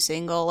debut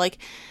single, like,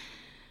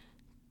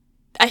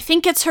 I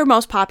think it's her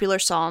most popular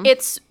song.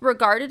 It's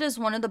regarded as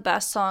one of the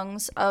best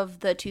songs of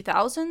the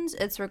 2000s.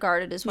 It's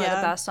regarded as one of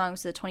the best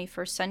songs of the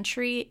 21st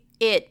century.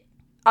 It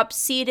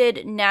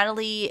upseated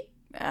Natalie,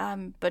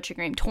 butcher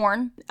name,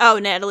 Torn. Oh,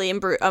 Natalie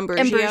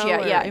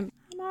Imbruglia, yeah. I'm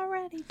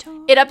already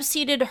torn. It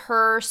upseated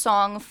her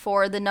song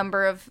for the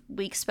number of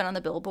weeks spent on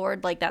the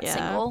Billboard, like that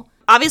single.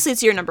 Obviously,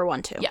 it's your number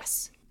one, too.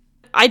 Yes.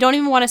 I don't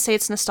even want to say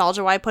it's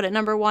nostalgia why I put it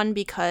number one,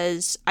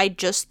 because I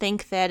just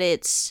think that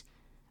it's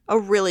a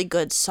really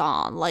good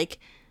song. Like,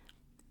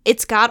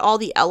 it's got all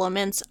the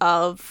elements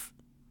of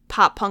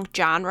pop punk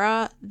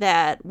genre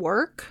that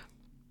work.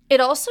 It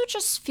also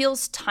just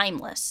feels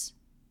timeless.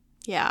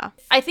 Yeah.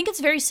 I think it's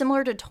very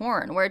similar to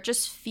Torn, where it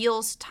just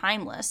feels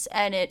timeless,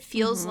 and it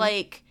feels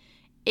like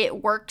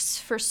it works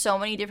for so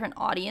many different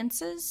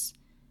audiences.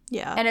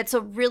 Yeah. And it's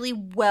a really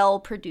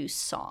well-produced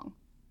song.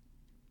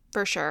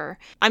 For sure.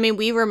 I mean,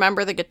 we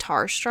remember the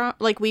guitar strum.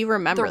 Like, we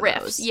remember the riffs.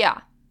 Those. Yeah.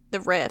 The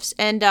riffs.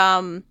 And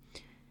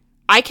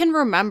I can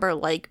remember,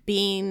 like,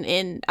 being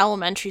in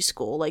elementary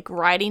school, like,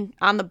 riding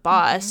on the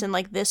bus and,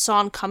 like, this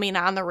song coming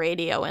on the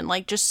radio and,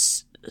 like,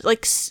 just,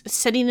 like,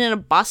 sitting in a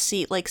bus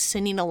seat, like,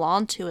 singing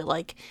along to it.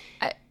 Like,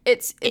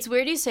 it's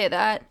weird you say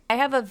that. I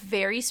have a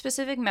very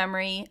specific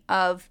memory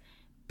of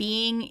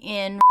being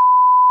in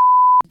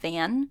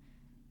van.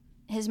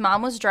 His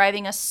mom was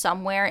driving us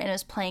somewhere and it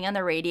was playing on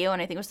the radio,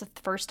 and I think it was the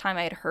first time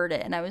I had heard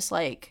it, and I was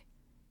like,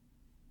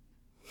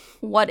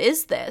 what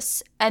is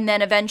this? And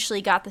then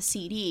eventually got the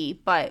CD,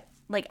 but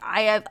like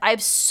I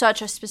have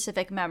such a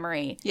specific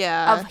memory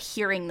of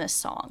hearing this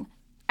song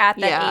at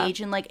that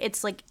age, and like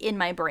it's like in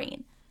my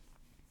brain.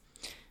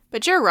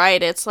 But you're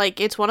right. It's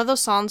like, it's one of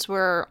those songs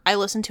where I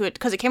listened to it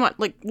because it came out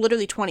like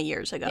literally 20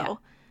 years ago. Yeah.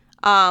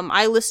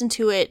 I listened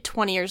to it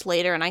 20 years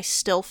later, and I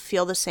still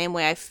feel the same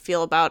way I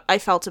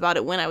felt about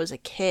it when I was a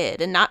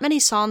kid. And not many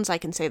songs I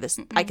can say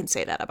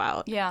that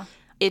about. Yeah.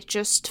 It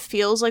just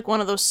feels like one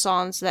of those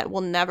songs that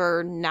will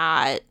never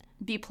not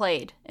be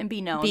played and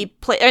be known.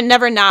 And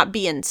never not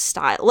be in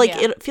style. Like,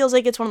 it feels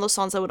like it's one of those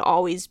songs that would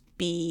always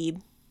be,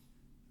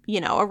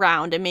 you know,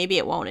 around, and maybe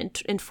it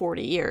won't in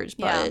 40 years.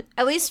 But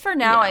at least for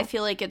now, I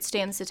feel like it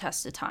stands the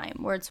test of time.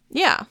 Where it's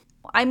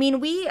I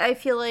mean, I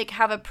feel like,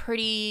 have a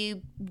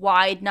pretty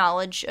wide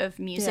knowledge of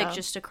music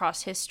just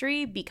across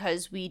history,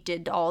 because we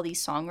did all these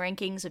song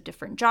rankings of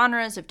different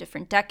genres, of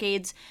different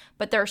decades.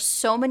 But there are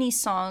so many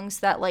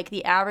songs that, like,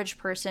 the average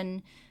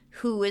person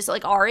who is,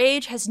 like, our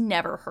age has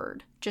never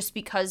heard, just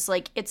because,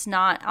 like, it's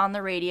not on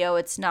the radio.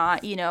 It's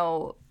not, you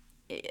know,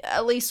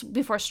 at least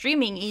before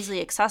streaming,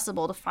 easily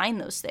accessible to find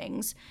those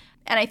things.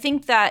 And I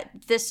think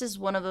that this is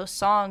one of those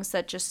songs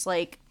that just,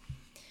 like,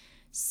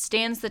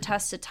 stands the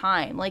test of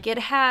time. Like, it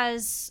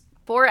has,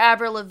 for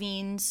Avril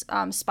Lavigne's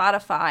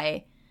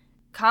Spotify,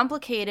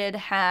 Complicated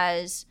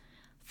has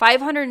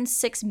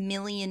 506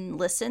 million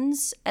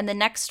listens, and the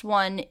next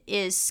one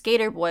is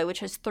Skater Boy, which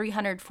has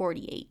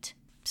 348.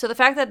 So the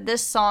fact that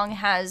this song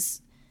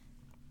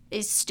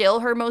is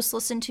still her most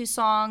listened to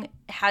song,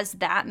 has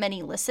that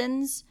many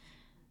listens,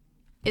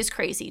 is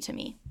crazy to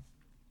me.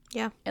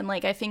 Yeah. And,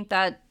 like, I think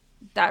that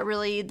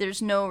really,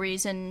 there's no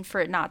reason for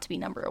it not to be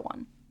number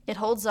one. It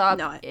holds up.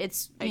 No,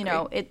 it's, you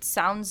know, it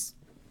sounds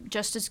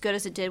just as good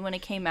as it did when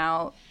it came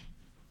out.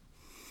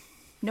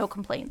 No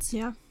complaints.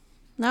 Yeah.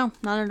 No,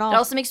 not at all. It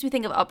also makes me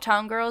think of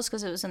Uptown Girls,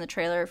 because it was in the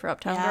trailer for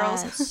Uptown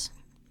Girls.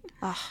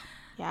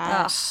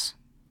 Yes.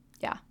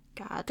 Yeah.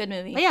 God. Good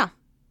movie. But yeah.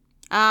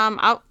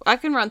 I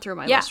can run through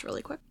my list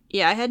really quick.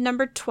 Yeah, I had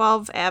number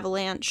 12,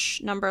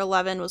 Avalanche. Number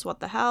 11 was What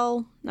the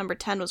Hell. Number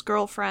 10 was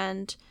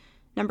Girlfriend.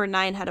 Number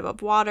 9 had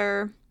Above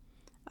Water.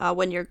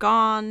 When You're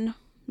Gone.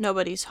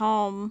 Nobody's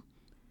Home,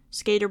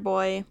 Skater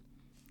Boy,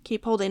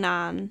 Keep Holding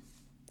On,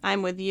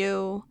 I'm With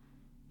You,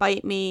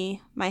 Bite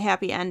Me, My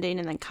Happy Ending,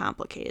 and then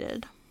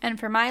Complicated. And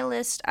for my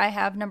list, I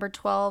have number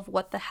 12,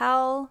 What the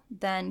Hell,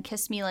 then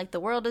Kiss Me Like the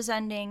World is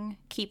Ending,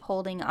 Keep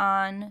Holding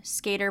On,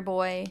 Skater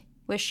Boy,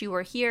 Wish You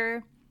Were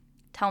Here,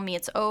 Tell Me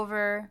It's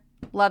Over,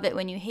 Love It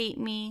When You Hate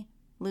Me,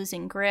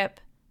 Losing Grip,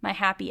 My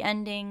Happy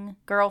Ending,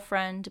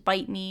 Girlfriend,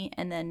 Bite Me,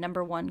 and then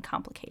number 1,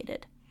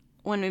 Complicated.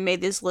 When we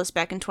made this list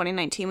back in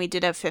 2019, we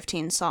did have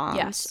 15 songs.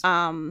 Yes.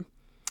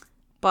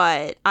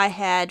 But I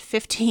had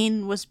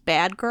 15 was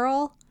Bad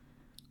Girl.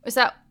 Is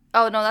that...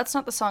 Oh, no, that's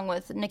not the song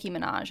with Nicki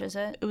Minaj, is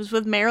it? It was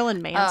with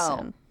Marilyn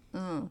Manson.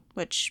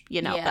 Which,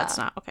 that's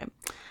not... Okay.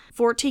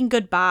 14,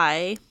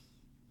 Goodbye.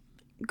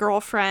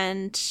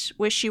 Girlfriend,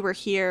 Wish You Were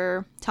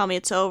Here, Tell Me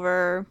It's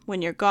Over,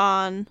 When You're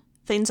Gone,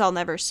 Things I'll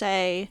Never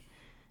Say,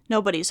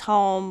 Nobody's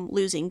Home,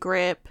 Losing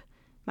Grip,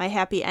 My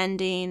Happy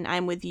Ending,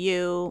 I'm With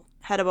You,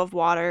 Head Above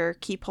Water,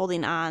 Keep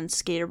Holding On,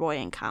 Skater Boy,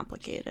 and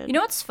Complicated. You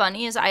know what's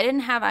funny is I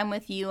didn't have I'm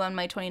With You on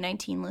my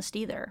 2019 list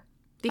either.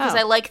 Because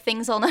I like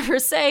Things I'll Never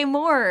Say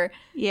more.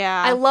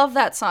 Yeah. I love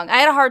that song. I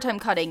had a hard time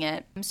cutting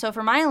it. So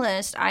for my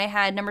list, I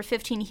had number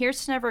 15,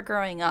 Here's to Never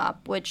Growing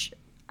Up, which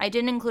I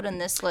didn't include in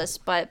this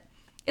list, but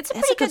it's a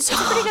pretty good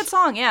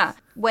song, yeah.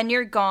 When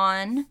You're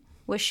Gone,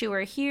 Wish You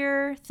Were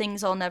Here,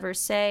 Things I'll Never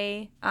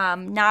Say,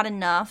 Not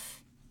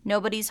Enough,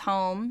 Nobody's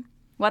Home,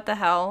 What the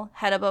Hell,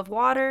 Head Above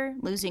Water,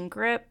 Losing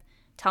Grip,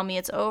 Tell Me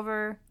It's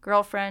Over,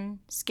 Girlfriend,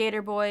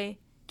 Skater Boy,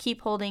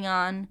 Keep Holding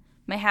On,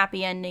 My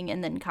Happy Ending,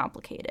 and then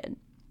Complicated.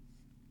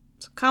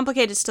 So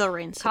Complicated still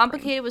reigns supreme.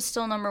 Complicated was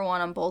still number 1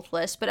 on both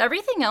lists, but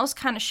everything else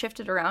kind of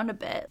shifted around a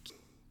bit.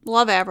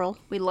 Love Avril.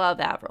 We love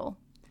Avril.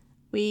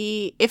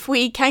 If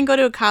we can go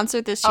to a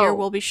concert this year,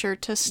 we'll be sure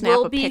to snap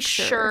a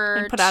picture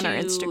and put it on our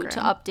Instagram.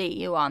 To update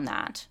you on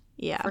that.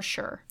 Yeah. For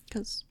sure.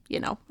 Because, I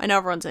know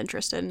everyone's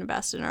interested and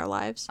invested in our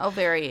lives. Oh,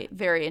 very,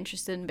 very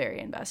interested and very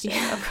invested.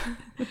 Yeah.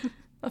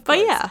 Of but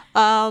course. yeah,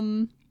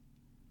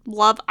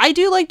 I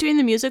do like doing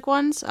the music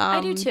ones. I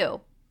do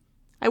too.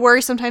 I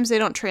worry sometimes they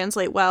don't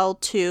translate well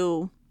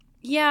to...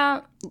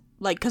 Yeah.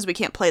 Like, because we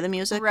can't play the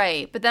music.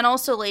 Right. But then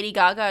also Lady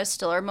Gaga is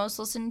still our most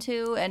listened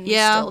to, and we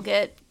still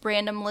get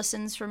random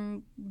listens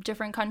from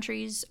different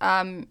countries.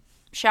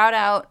 Shout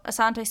out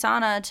Asante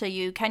Sana to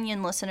you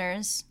Kenyan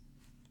listeners.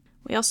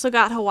 We also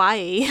got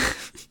Hawaii.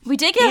 We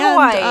did get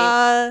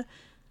Hawaii.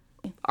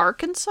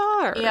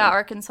 Arkansas? Yeah,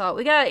 Arkansas.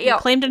 We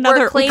claimed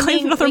another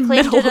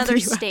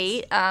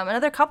state,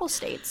 another couple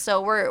states.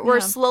 So we're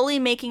slowly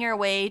making our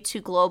way to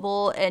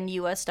global and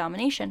U.S.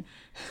 domination.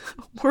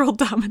 World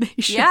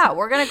domination. Yeah,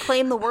 we're going to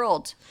claim the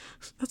world.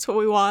 That's what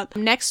we want.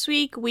 Next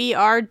week, we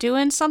are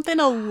doing something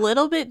a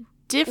little bit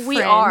different.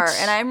 We are,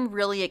 and I'm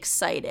really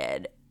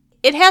excited.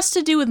 It has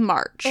to do with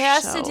March. It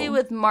has to do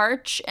with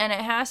March, and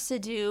it has to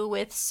do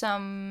with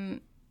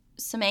some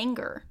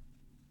anger.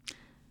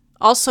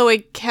 Also a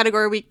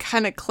category we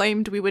kind of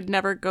claimed we would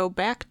never go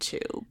back to.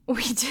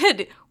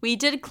 We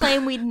did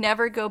claim we'd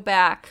never go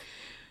back.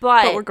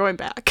 But we're going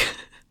back.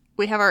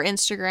 We have our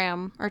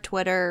Instagram, our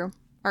Twitter,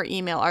 our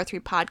email,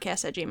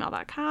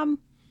 r3podcast@gmail.com.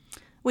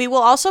 We will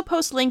also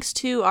post links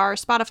to our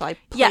Spotify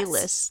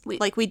playlist,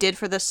 like we did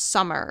for the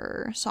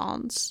summer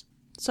songs.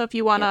 So if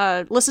you want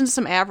to listen to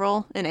some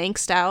Avril and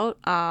Angst Out,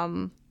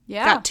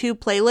 got 2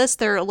 playlists.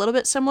 They're a little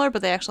bit similar,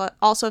 but they actually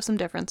also have some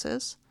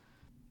differences.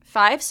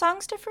 5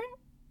 songs different?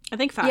 I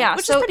think 5, yeah,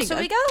 which is pretty good. So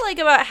we got like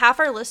about half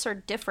our lists are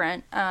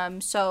different.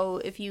 So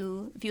if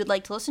you would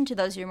like to listen to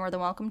those, you're more than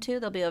welcome to.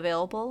 They'll be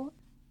available.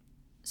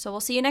 So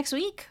we'll see you next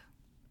week.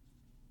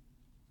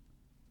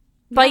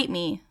 Bite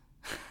me.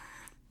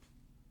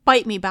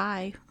 Bite me,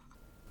 bye.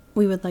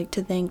 We would like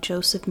to thank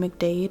Joseph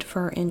McDade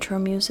for our intro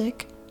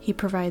music. He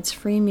provides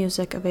free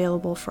music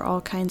available for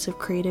all kinds of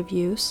creative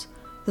use.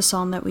 The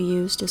song that we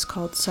used is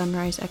called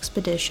Sunrise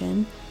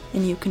Expedition,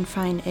 and you can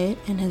find it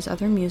and his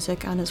other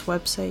music on his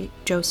website,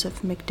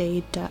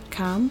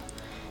 josephmcdade.com.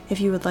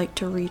 If you would like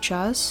to reach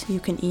us, you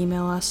can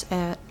email us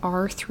at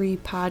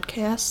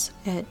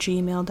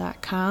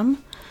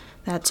r3podcasts@gmail.com.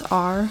 That's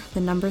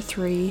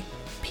R3,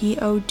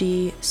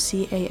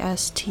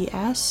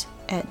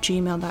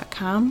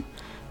 podcasts@gmail.com.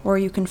 Or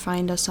you can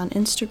find us on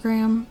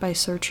Instagram by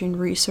searching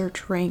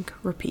Research Rank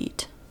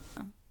Repeat.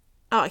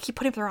 Oh, I keep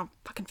putting up the wrong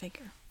fucking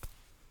finger.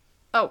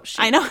 Oh,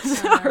 shit. I know,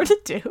 it's hard to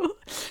do.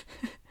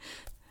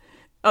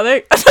 Oh,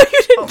 there. I thought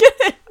you didn't get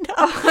it. No.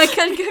 Oh, I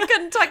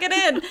couldn't tuck it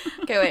in.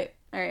 Okay, wait.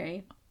 All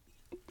right.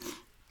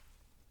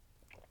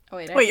 Oh,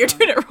 wait, you're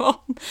doing it wrong.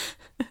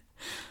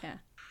 Yeah.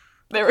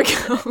 There we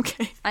go.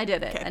 Okay. I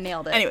did it. Okay. I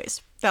nailed it.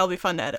 Anyways, that'll be fun to edit.